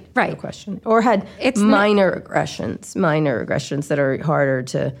 Right. No question. Or had minor aggressions that are harder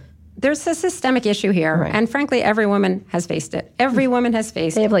to. There's a systemic issue here, and frankly, every woman has faced it. Every woman has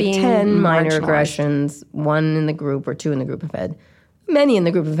faced it. They have like 10 minor marginalized. aggressions. One in the group or two in the group have had. Many in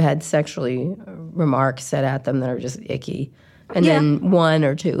the group have had sexually remarks said at them that are just icky. And then one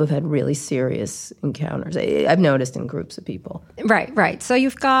or two have had really serious encounters. I've noticed in groups of people. Right. So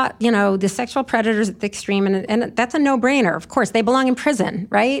you've got, the sexual predators at the extreme, and that's a no-brainer. Of course, they belong in prison,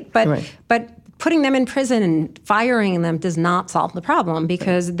 right? But putting them in prison and firing them does not solve the problem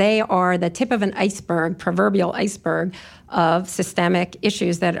because they are the tip of an iceberg, proverbial iceberg, of systemic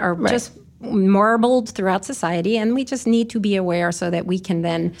issues that are just marbled throughout society, and we just need to be aware so that we can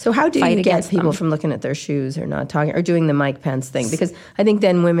then So how do fight you get against people them. from looking at their shoes or not talking or doing the Mike Pence thing? Because I think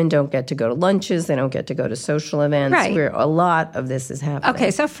then women don't get to go to lunches, they don't get to go to social events where a lot of this is happening.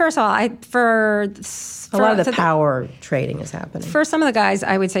 Okay, so first of all, a lot of the power trading is happening. For some of the guys,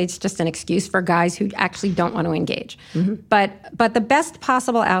 I would say it's just an excuse for guys who actually don't want to engage. But the best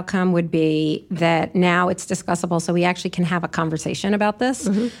possible outcome would be that now it's discussable so we actually can have a conversation about this.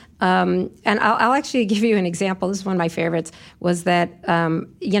 And I'll actually give you an example. This is one of my favorites, was that,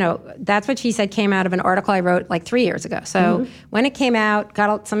 That's What She Said came out of an article I wrote like 3 years ago. So when it came out,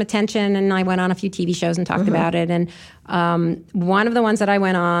 got some attention, and I went on a few TV shows and talked about it. And one of the ones that I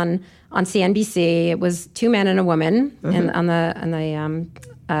went on CNBC, it was two men and a woman on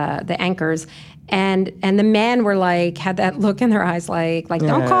the anchors. And the men were like, had that look in their eyes like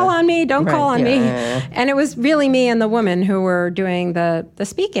don't call on me, don't call on me. And it was really me and the woman who were doing the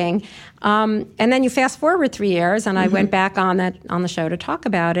speaking. And then you fast forward 3 years, and I went back on the show to talk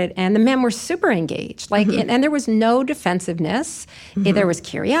about it, and the men were super engaged. And there was no defensiveness. There was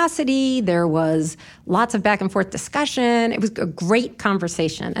curiosity. There was lots of back and forth discussion. It was a great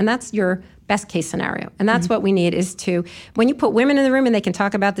conversation, and that's your best case scenario. And that's what we need is to, when you put women in the room and they can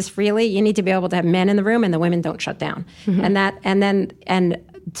talk about this freely, you need to be able to have men in the room and the women don't shut down.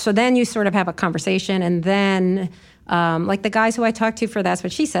 So then you sort of have a conversation, and then like the guys who I talked to for That's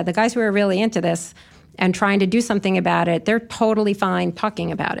What She Said, the guys who are really into this and trying to do something about it, they're totally fine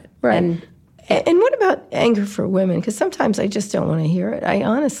talking about it. Right. And what about anger for women? Because sometimes I just don't want to hear it. I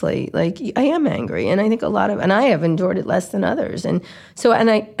honestly, I am angry. And I think and I have endured it less than others. And so, and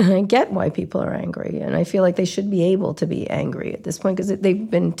I get why people are angry. And I feel like they should be able to be angry at this point because they've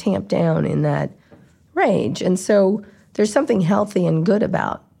been tamped down in that rage. And so there's something healthy and good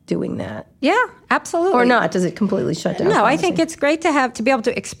about doing that. Yeah, absolutely. Or not? Does it completely shut down? No, I think it's great to be able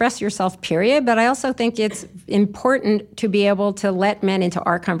to express yourself, period. But I also think it's important to be able to let men into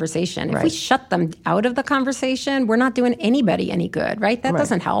our conversation. If we shut them out of the conversation, we're not doing anybody any good, right? That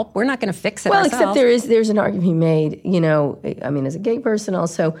doesn't help. We're not going to fix it ourselves. Well, except there's an argument he made, as a gay person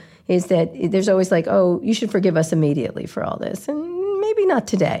also, is that there's always you should forgive us immediately for all this. And maybe not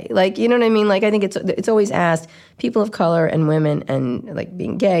today. You know what I mean? I think it's always asked, people of color and women and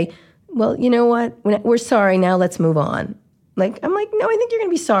being gay, well, you know what? We're sorry, now let's move on. I'm like, no, I think you're going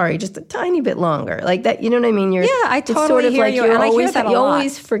to be sorry just a tiny bit longer. That, you know what I mean? I totally hear you, and I hear that a lot. You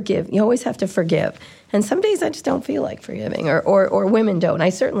always forgive. You always have to forgive. And some days I just don't feel like forgiving, or women don't. I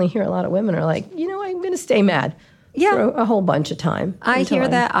certainly hear a lot of women are like, I'm going to stay mad. For a whole bunch of time. I hear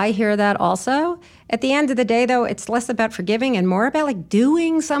that also. At the end of the day, though, it's less about forgiving and more about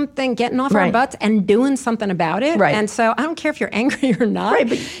doing something, getting off our butts and doing something about it. Right. And so I don't care if you're angry or not. Right,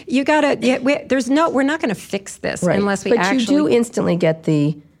 but you gotta. We're not going to fix this unless we. But you do instantly get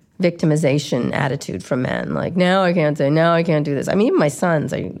the victimization attitude from men. Now I can't say, now I can't do this. I mean, even my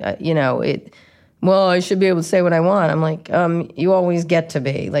sons, well, I should be able to say what I want. I'm like, you always get to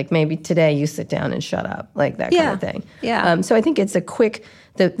be. Maybe today you sit down and shut up, that kind of thing. Yeah. So I think it's a quick,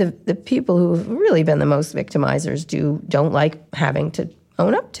 the people who have really been the most victimizers don't like having to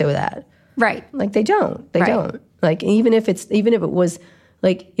own up to that. Right. They don't. They don't. Even if it was,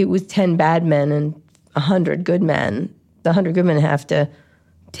 it was 10 bad men and 100 good men, the 100 good men have to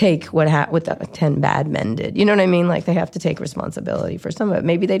take what the 10 bad men did. You know what I mean? They have to take responsibility for some of it.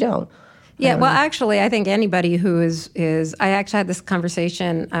 Maybe they don't. Yeah, well, actually, I think anybody who is I actually had this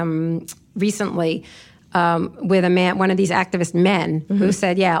conversation recently with a man, one of these activist men, who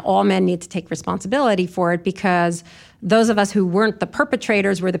said, all men need to take responsibility for it because those of us who weren't the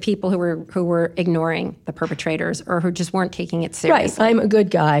perpetrators were the people who were ignoring the perpetrators or who just weren't taking it seriously. Right, I'm a good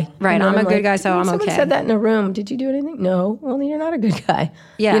guy. Right, I'm a good guy, so I'm okay. Someone said that in a room. Did you do anything? No. Well, then you're not a good guy.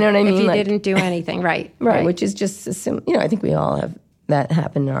 Yeah, you know what I mean? If you didn't do anything, right. Right, which is just, I think we all have that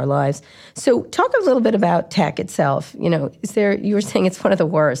happen in our lives. So talk a little bit about tech itself. You were saying it's one of the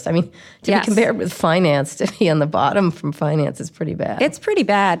worst. I mean, to be compared with finance, to be on the bottom from finance is pretty bad. It's pretty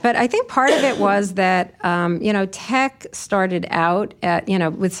bad. But I think part of it was that, tech started out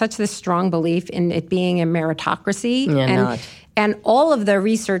with such this strong belief in it being a meritocracy. And all of the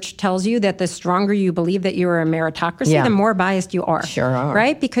research tells you that the stronger you believe that you're a meritocracy, the more biased you are. Sure are.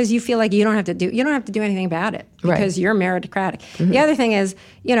 Right? Because you feel like you don't have to do anything about it because you're meritocratic. The other thing is,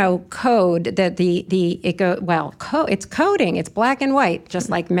 code that it's coding. It's black and white, just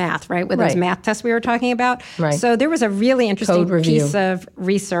like math, right? With those math tests we were talking about. Right. So there was a really interesting piece of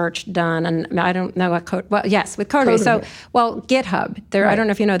research done, and I don't know what code. Well, yes, with code review. So, GitHub. I don't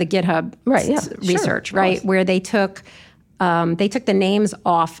know if you know the GitHub research, right? Where they took the names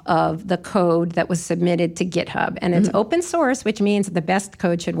off of the code that was submitted to GitHub. And it's open source, which means the best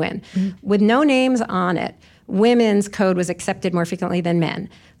code should win. With no names on it, women's code was accepted more frequently than men.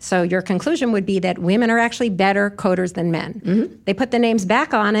 So your conclusion would be that women are actually better coders than men. They put the names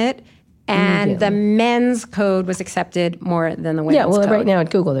back on it, and the men's code was accepted more than the women's code. Right now at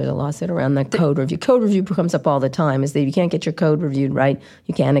Google, there's a lawsuit around the code review. Code review comes up all the time, is that you can't get your code reviewed right,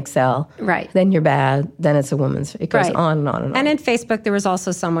 you can't excel. Right. Then you're bad, then it's a woman's. It goes on and on and on. And in Facebook, there was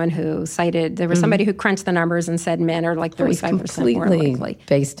also someone who cited, there was somebody who crunched the numbers and said men are 35% more likely.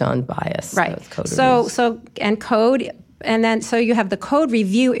 Based on bias. Right. Code reviews. And then, so you have the code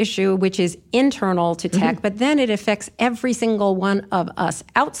review issue, which is internal to tech, but then it affects every single one of us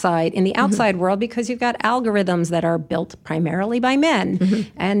outside, in the outside world, because you've got algorithms that are built primarily by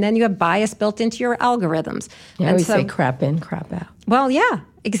men. And then you have bias built into your algorithms. Yeah, I always say crap in, crap out. Well, yeah,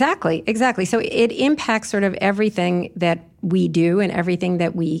 exactly. So it impacts sort of everything that we do and everything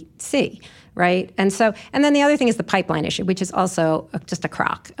that we see. Right? And then the other thing is the pipeline issue, which is also just a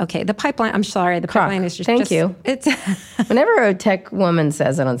crock. Okay, the pipeline, I'm sorry, the pipeline issue. Thank you. It's whenever a tech woman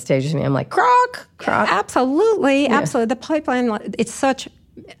says it on stage with me, I'm like, crock. Absolutely. The pipeline, it's such,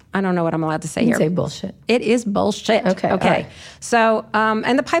 I don't know what I'm allowed to say here. Say bullshit. It is bullshit. Okay. Right. So,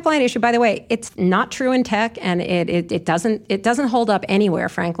 and the pipeline issue, by the way, it's not true in tech, and it doesn't hold up anywhere,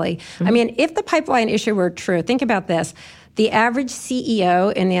 frankly. I mean, if the pipeline issue were true, think about this. The average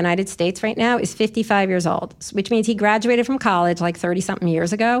CEO in the United States right now is 55 years old, which means he graduated from college like 30-something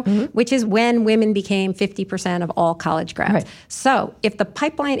years ago, which is when women became 50% of all college grads. Right. So if the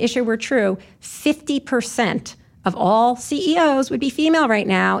pipeline issue were true, 50% of all CEOs would be female right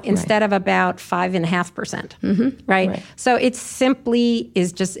now instead of about 5.5%, right? So it simply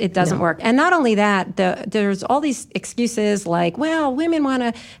is just, it doesn't work. And not only that, there's all these excuses like, well, women want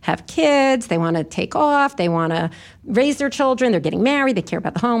to have kids, they want to take off, they want to raise their children, they're getting married, they care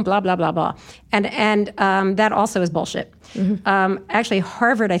about the home, blah, blah, blah, blah. And that also is bullshit. Actually,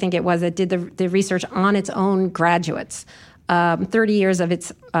 Harvard, I think it was, that did the research on its own graduates, 30 years of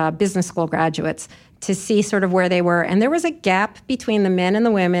its business school graduates, to see sort of where they were. And there was a gap between the men and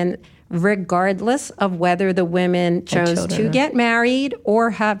the women, regardless of whether the women chose to get married or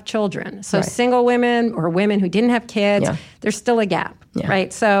have children. So single women or women who didn't have kids, there's still a gap,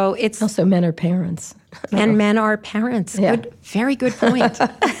 right? So it's... Also, men are parents. And men are parents. Very good point.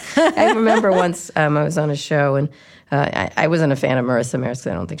 I remember once I was on a show, and I wasn't a fan of Marissa Mayer because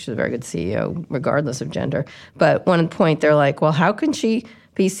I don't think she's a very good CEO, regardless of gender. But one point, they're like, well, how can she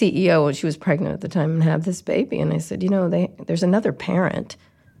be CEO when she was pregnant at the time and have this baby? And I said, there's another parent.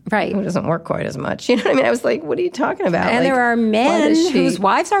 Right. Who doesn't work quite as much. You know what I mean? I was like, what are you talking about? And there are men whose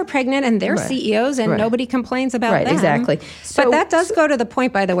wives are pregnant and they're CEOs and nobody complains about them. Right, exactly. So, but that does go to the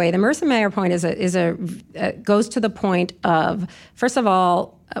point, by the way. The Marissa Mayer point goes to the point of, first of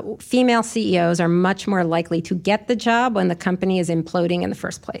all, female CEOs are much more likely to get the job when the company is imploding in the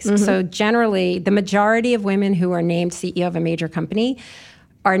first place. So generally, the majority of women who are named CEO of a major company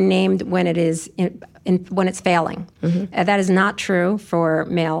are named when it is when it's failing. That is not true for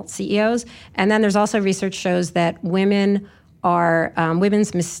male CEOs. And then there's also research shows that women's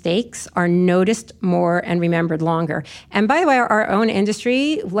mistakes are noticed more and remembered longer. And by the way, our own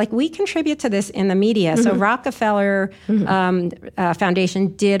industry, like, we contribute to this in the media. So Rockefeller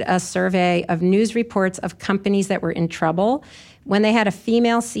Foundation did a survey of news reports of companies that were in trouble. When they had a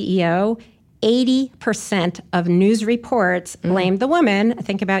female CEO, 80% of news reports blamed the woman.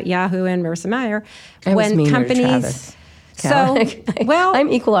 Think about Yahoo and Marissa Mayer. When companies... So, well,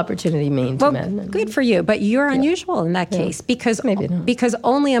 I'm equal opportunity mean to men. Good for you, but you're unusual in that case because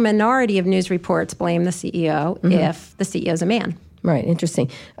only a minority of news reports blame the CEO if the CEO is a man. Right,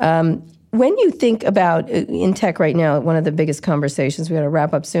 interesting. When you think about in tech right now, one of the biggest conversations, we got to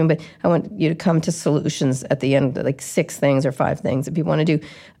wrap up soon, but I want you to come to solutions at the end, like 6 things or 5 things that people want to do.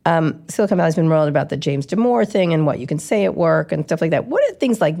 Silicon Valley's been rolled about the James Damore thing and what you can say at work and stuff like that. What do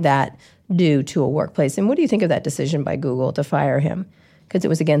things like that do to a workplace? And what do you think of that decision by Google to fire him? Because it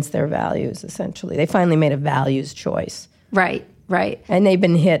was against their values, essentially. They finally made a values choice. Right. Right. And they've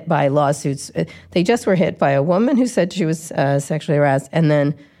been hit by lawsuits. They just were hit by a woman who said she was sexually harassed, and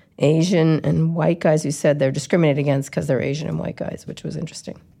then Asian and white guys who said they're discriminated against because they're Asian and white guys, which was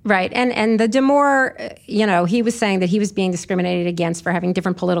interesting. Right. And the Damore, he was saying that he was being discriminated against for having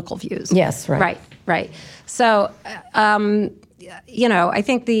different political views. Yes, right. Right. So, I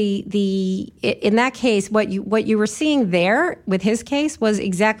think in that case, what you were seeing there with his case was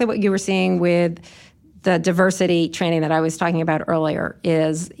exactly what you were seeing with the diversity training that I was talking about earlier.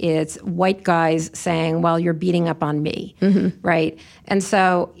 It's white guys saying, well, you're beating up on me, right? And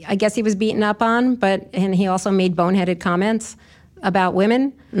so I guess he was beaten up on, and he also made boneheaded comments about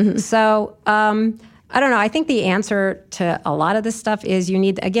women. So I don't know. I think the answer to a lot of this stuff is you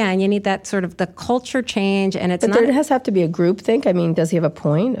need that sort of the culture change, and it's not... But there has to have to be a group think. I mean, does he have a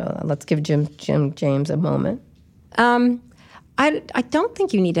point? Let's give Jim James a moment. I don't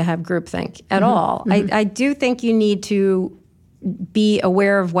think you need to have groupthink at all. I do think you need to be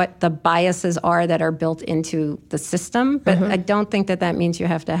aware of what the biases are that are built into the system, but I don't think that means you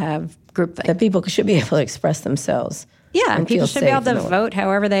have to have groupthink. That people should be able to express themselves. Yeah, and people should be able to vote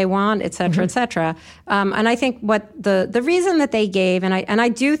however they want, et cetera, et cetera. And I think what the reason that they gave, and I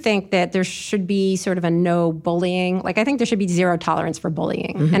do think that there should be sort of a no bullying. Like, I think there should be zero tolerance for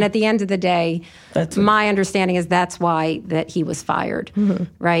bullying. And at the end of the day, my understanding is that's why that he was fired,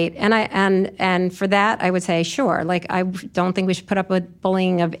 right? And for that, I would say, sure. Like, I don't think we should put up with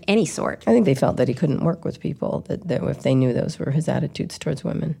bullying of any sort. I think they felt that he couldn't work with people that if they knew those were his attitudes towards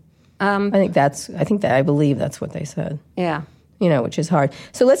women. I believe that's what they said. Yeah. Which is hard.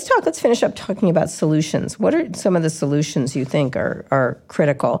 So let's finish up talking about solutions. What are some of the solutions you think are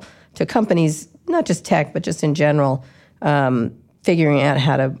critical to companies, not just tech, but just in general, figuring out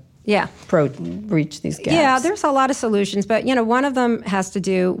how to reach these gaps? Yeah, there's a lot of solutions, but one of them has to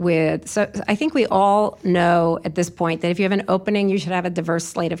do with, so I think we all know at this point that if you have an opening, you should have a diverse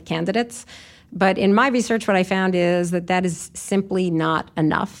slate of candidates. But in my research, what I found is that is simply not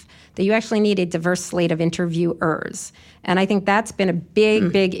enough, that you actually need a diverse slate of interviewers. And I think that's been a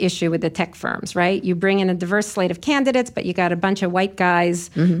big issue with the tech firms, right? You bring in a diverse slate of candidates, but you got a bunch of white guys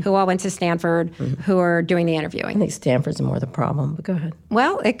who all went to Stanford who are doing the interviewing. I think Stanford's more the problem, but go ahead.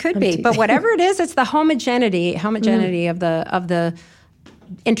 Well, it could be. But whatever it is, it's the homogeneity of the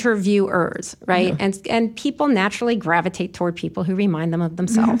interviewers, right? And people naturally gravitate toward people who remind them of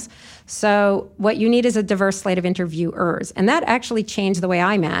themselves. So what you need is a diverse slate of interviewers. And that actually changed the way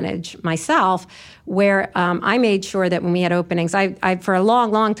I manage myself, where I made sure that when we had openings, I for a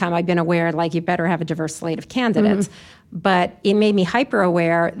long time, I've been aware, like, you better have a diverse slate of candidates. But it made me hyper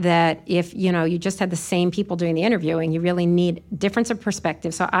aware that if, you just had the same people doing the interviewing, you really need difference of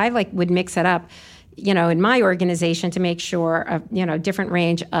perspective. So I would mix it up, in my organization to make sure of, different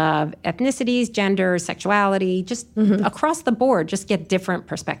range of ethnicities, gender, sexuality, just across the board, just get different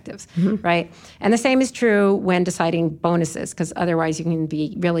perspectives, right? And the same is true when deciding bonuses, because otherwise you can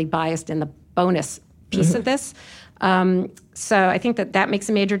be really biased in the bonus piece of this. So I think that makes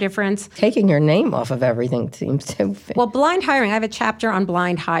a major difference. Taking your name off of everything seems to fit. Well, blind hiring, I have a chapter on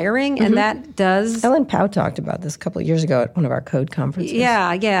blind hiring, and that does... Ellen Pao talked about this a couple of years ago at one of our code conferences.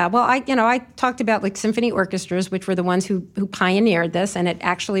 Yeah. Well, I talked about symphony orchestras, which were the ones who pioneered this, and it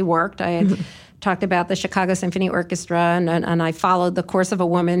actually worked. I had talked about the Chicago Symphony Orchestra, and I followed the course of a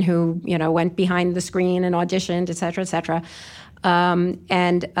woman who, went behind the screen and auditioned, et cetera, et cetera.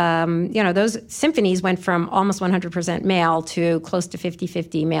 Those symphonies went from almost 100% male to close to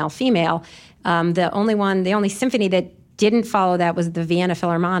 50-50 male-female. The only symphony that didn't follow that was the Vienna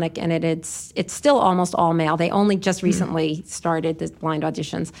Philharmonic, and it's still almost all male. They only just recently started the blind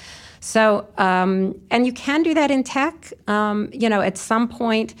auditions. So, and you can do that in tech. At some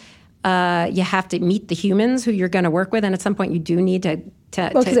point, you have to meet the humans who you're going to work with, and at some point you do need to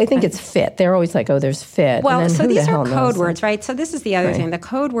because I think it's fit. They're always like, there's fit. Well, and so these are code knows? words, right? So this is the other thing. The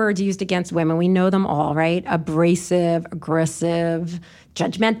code words used against women, we know them all, right? Abrasive, aggressive,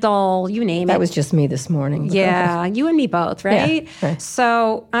 judgmental, you name it. That was just me this morning. Yeah, you and me both, right? Yeah, right.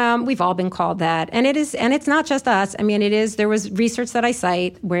 So we've all been called that. And it's not just us. I mean, there was research that I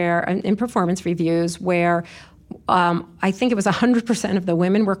cite where, in performance reviews, where I think it was 100% of the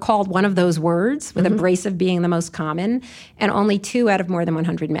women were called one of those words, with abrasive being the most common, and only 2 out of more than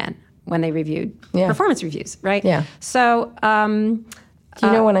 100 men when they reviewed performance reviews, right? Yeah. So, do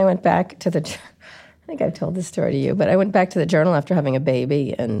you know when I went back to I think I've told this story to you, but I went back to the Journal after having a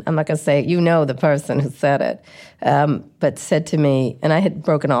baby, and I'm not going to say, the person who said it, but said to me, and I had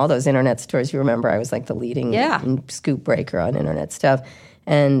broken all those internet stories. You remember, I was like the leading scoop breaker on internet stuff.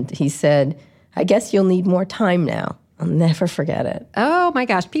 And he said, I guess you'll need more time now. I'll never forget it. Oh, my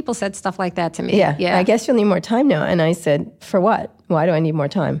gosh. People said stuff like that to me. Yeah. I guess you'll need more time now. And I said, for what? Why do I need more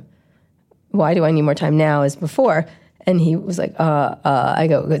time? Why do I need more time now as before? And he was like, I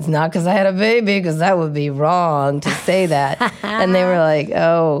go, it's not because I had a baby, because that would be wrong to say that. And they were like,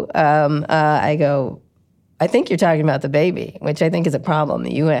 I go, I think you're talking about the baby, which I think is a problem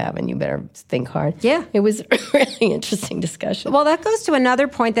that you have, and you better think hard. Yeah. It was a really interesting discussion. Well, that goes to another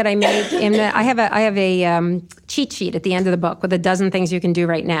point that I made in that I have a cheat sheet at the end of the book with 12 things you can do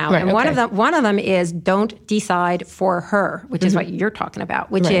right now. Right, and one of them is don't decide for her, which is what you're talking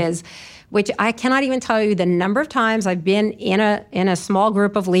about, which I cannot even tell you the number of times I've been in a small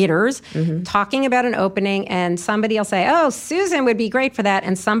group of leaders talking about an opening, and somebody will say, oh, Susan would be great for that.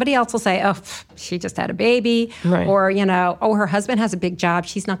 And somebody else will say, oh, she just had a baby. Right. Or, oh, her husband has a big job.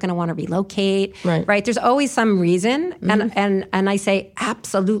 She's not going to want to relocate. Right. There's always some reason. And I say,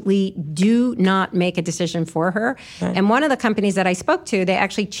 absolutely do not make a decision for her. Right. And one of the companies that I spoke to, they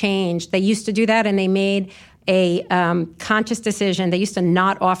actually changed. They used to do that, and they made a conscious decision. They used to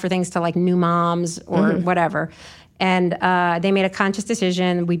not offer things to like new moms or whatever. And they made a conscious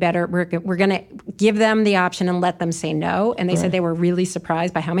decision. We're going to give them the option and let them say no. And they said they were really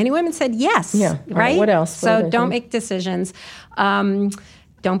surprised by how many women said yes. Yeah. Right? What else? So don't make decisions.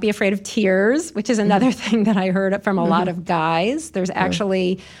 Don't be afraid of tears, which is another thing that I heard from a lot of guys. There's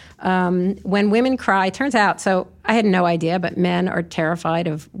actually, when women cry, turns out, so I had no idea, but men are terrified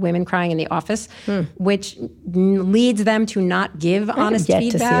of women crying in the office, which leads them to not give honest feedback. I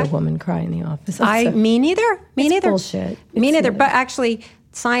didn't get to see a woman cry in the office. Me neither. Me neither. Bullshit. Me neither. But actually,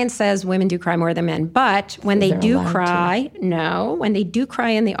 science says women do cry more than men. But when they do cry, when they do cry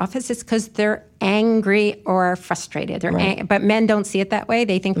in the office, it's because they're angry or frustrated. But men don't see it that way.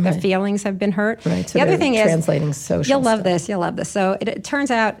 They think the feelings have been hurt. Right. So the other thing is, translating social you'll love stuff. this. You'll love this. So it turns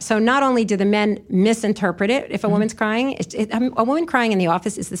out, so not only do the men misinterpret it, if a woman's crying, a woman crying in the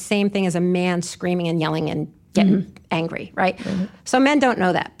office is the same thing as a man screaming and yelling and getting angry, right? So men don't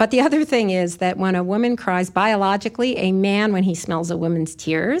know that. But the other thing is that when a woman cries biologically, a man, when he smells a woman's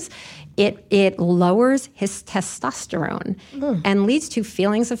tears, it lowers his testosterone and leads to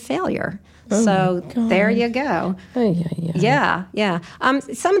feelings of failure. So there you go. Yeah.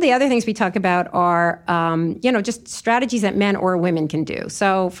 Some of the other things we talk about are, just strategies that men or women can do.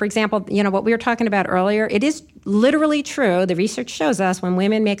 So, for example, what we were talking about earlier, it is literally true. The research shows us when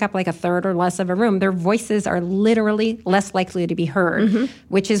women make up like a third or less of a room, their voices are literally less likely to be heard,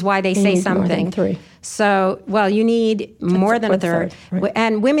 which is why they say something. More than three. So, you need more than a third. Right.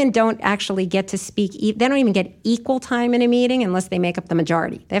 And women don't actually get to speak. They don't even get equal time in a meeting unless they make up the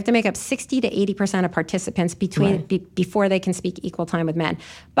majority. They have to make up 60 to 80% of participants before they can speak equal time with men.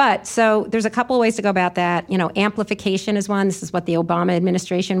 But so there's a couple of ways to go about that. Amplification is one. This is what the Obama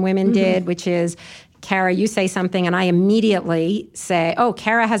administration women did, which is, Kara, you say something, and I immediately say, oh,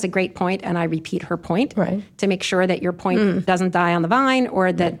 Kara has a great point, and I repeat her point to make sure that your point doesn't die on the vine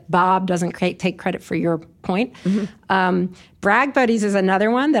or that Bob doesn't take credit for your point. Brag buddies is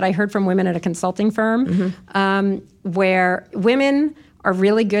another one that I heard from women at a consulting firm where women are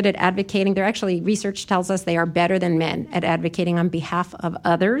really good at advocating. They're actually, research tells us they are better than men at advocating on behalf of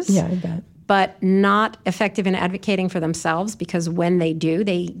others. Yeah, I bet. But not effective in advocating for themselves because when they do,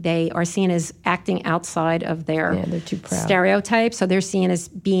 they are seen as acting outside of their they're too proud. Stereotype. So they're seen as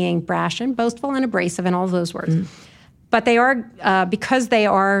being brash and boastful and abrasive and all of those words. But they are, because they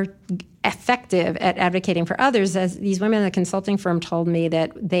are effective at advocating for others, as these women in the consulting firm told me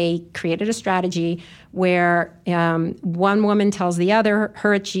that they created a strategy where one woman tells the other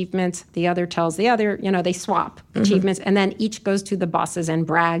her achievements, the other tells the other, they swap achievements, and then each goes to the bosses and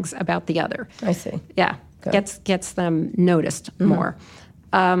brags about the other. I see. Yeah, gets them noticed more.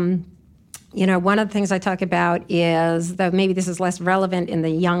 One of the things I talk about is, though maybe this is less relevant in the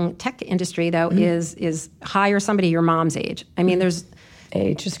young tech industry, though, is hire somebody your mom's age. I mean, there's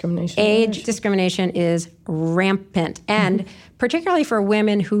age discrimination. Age discrimination is rampant, and particularly for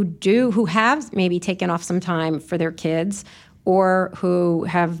women who have maybe taken off some time for their kids or who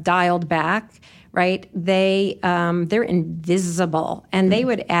have dialed back. Right? They're invisible, and they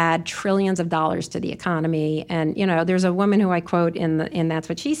would add trillions of dollars to the economy. And there's a woman who I quote in That's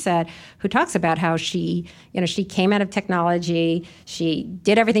What She Said, who talks about how she came out of technology, she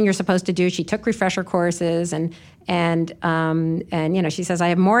did everything you're supposed to do, she took refresher courses, and she says, I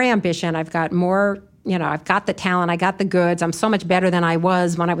have more ambition, I've got more. I've got the talent, I got the goods, I'm so much better than I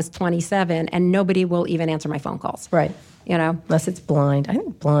was when I was 27, and nobody will even answer my phone calls. Right. Unless it's blind. I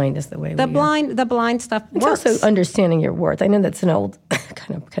think blind is the way the blind stuff it's works. Also understanding your worth. I know that's an old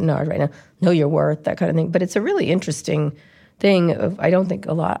kind of canard right now. Know your worth, that kind of thing. But it's a really interesting thing. I don't think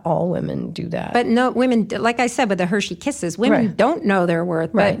all women do that. But no, women, like I said with the Hershey Kisses, women don't know their worth.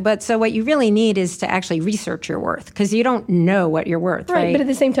 Right. But so what you really need is to actually research your worth, because you don't know what you're worth. Right. But at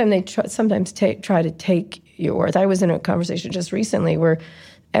the same time, they sometimes try to take your worth. I was in a conversation just recently where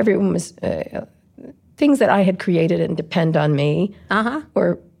everyone was things that I had created and depend on me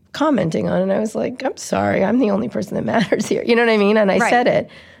were commenting on, and I was like, I'm sorry, I'm the only person that matters here. You know what I mean? And I said it,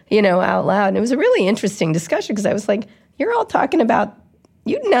 out loud. And it was a really interesting discussion because I was like, you're all talking about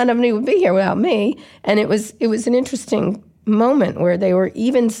you. None of you would be here without me. And it was an interesting moment where they were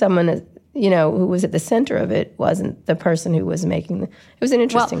even someone who was at the center of it wasn't the person who was making it was an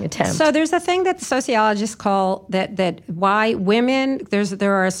interesting attempt. So there's a thing that the sociologists call that why women,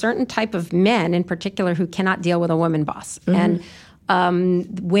 there are a certain type of men in particular who cannot deal with a woman boss. And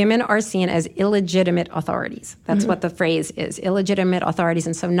women are seen as illegitimate authorities. That's what the phrase is, illegitimate authorities,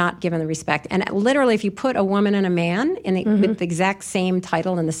 and so not given the respect. And literally, if you put a woman and a man with the exact same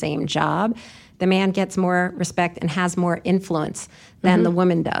title and the same job, the man gets more respect and has more influence than the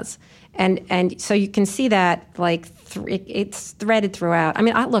woman does. And so you can see that it's threaded throughout. I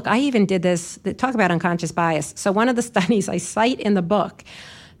mean, I even did this, talk about unconscious bias. So one of the studies I cite in the book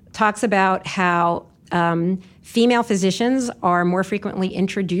talks about how female physicians are more frequently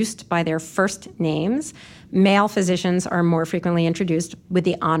introduced by their first names. Male physicians are more frequently introduced with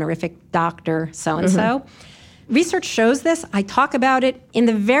the honorific doctor so-and-so. Research shows this. I talk about it in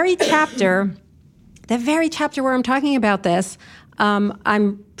the very chapter where I'm talking about this.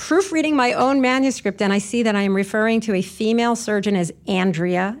 I'm proofreading my own manuscript, and I see that I am referring to a female surgeon as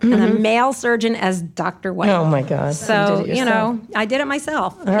Andrea and a male surgeon as Dr. White. Oh, my God. So, I did it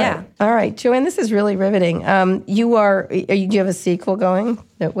myself. All right. Joanne, this is really riveting. Do you have a sequel going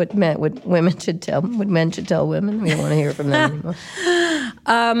that what men should tell women? We don't want to hear from them anymore.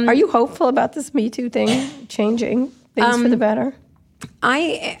 Are you hopeful about this Me Too thing changing things for the better?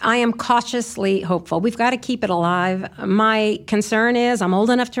 I am cautiously hopeful. We've got to keep it alive. My concern is I'm old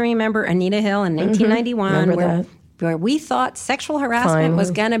enough to remember Anita Hill in 1991 where we thought sexual harassment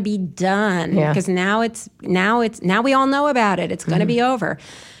was going to be done because now we all know about it. It's going to be over.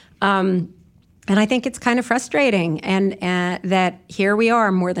 And I think it's kind of frustrating and that here we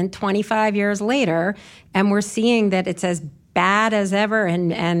are more than 25 years later and we're seeing that it's as bad as ever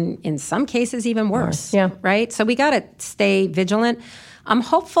and in some cases even worse. Yeah. Right? So we got to stay vigilant. I'm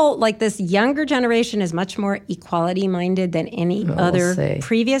hopeful like this younger generation is much more equality-minded than any other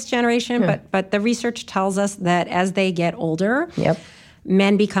previous generation, but the research tells us that as they get older,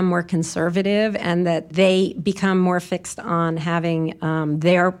 men become more conservative and that they become more fixed on having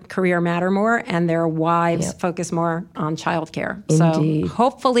their career matter more and their wives focus more on childcare. Indeed. So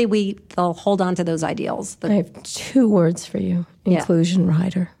hopefully they'll hold on to those ideals. I have 2 words for you. Inclusion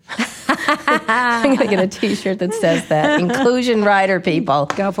rider. I'm going to get a T-shirt that says that. Inclusion rider, people.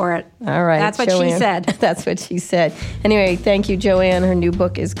 Go for it. All right. That's what Joanne. She said. That's what she said. Anyway, thank you, Joanne. Her new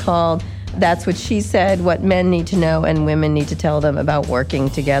book is called That's What She Said, What Men Need to Know and Women Need to Tell Them About Working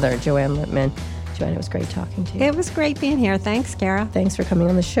Together. Joanne Lippman. Joanne, it was great talking to you. It was great being here. Thanks, Kara. Thanks for coming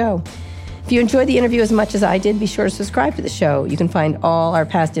on the show. If you enjoyed the interview as much as I did, be sure to subscribe to the show. You can find all our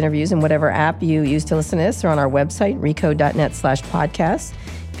past interviews in whatever app you use to listen to this or on our website, recode.net/podcasts.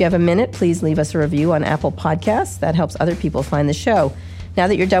 If you have a minute, please leave us a review on Apple Podcasts. That helps other people find the show. Now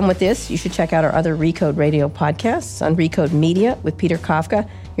that you're done with this, you should check out our other Recode Radio podcasts on Recode Media with Peter Kafka.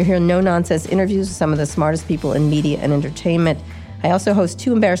 You'll hear no-nonsense interviews with some of the smartest people in media and entertainment. I also host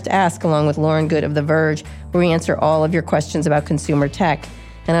Too Embarrassed to Ask along with Lauren Good of The Verge, where we answer all of your questions about consumer tech.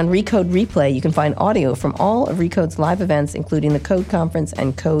 And on Recode Replay, you can find audio from all of Recode's live events, including the Code Conference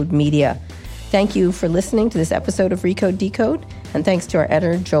and Code Media. Thank you for listening to this episode of Recode Decode, and thanks to our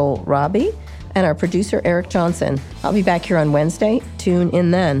editor, Joel Robbie, and our producer, Eric Johnson. I'll be back here on Wednesday. Tune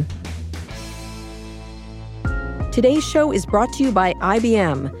in then. Today's show is brought to you by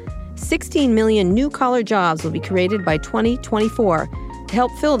IBM. 16 million new-collar jobs will be created by 2024. To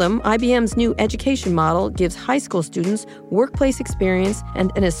help fill them, IBM's new education model gives high school students workplace experience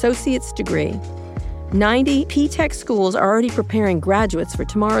and an associate's degree. 90 P-Tech schools are already preparing graduates for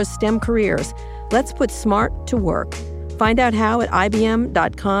tomorrow's STEM careers. Let's put smart to work. Find out how at ibm.com/P-Tech.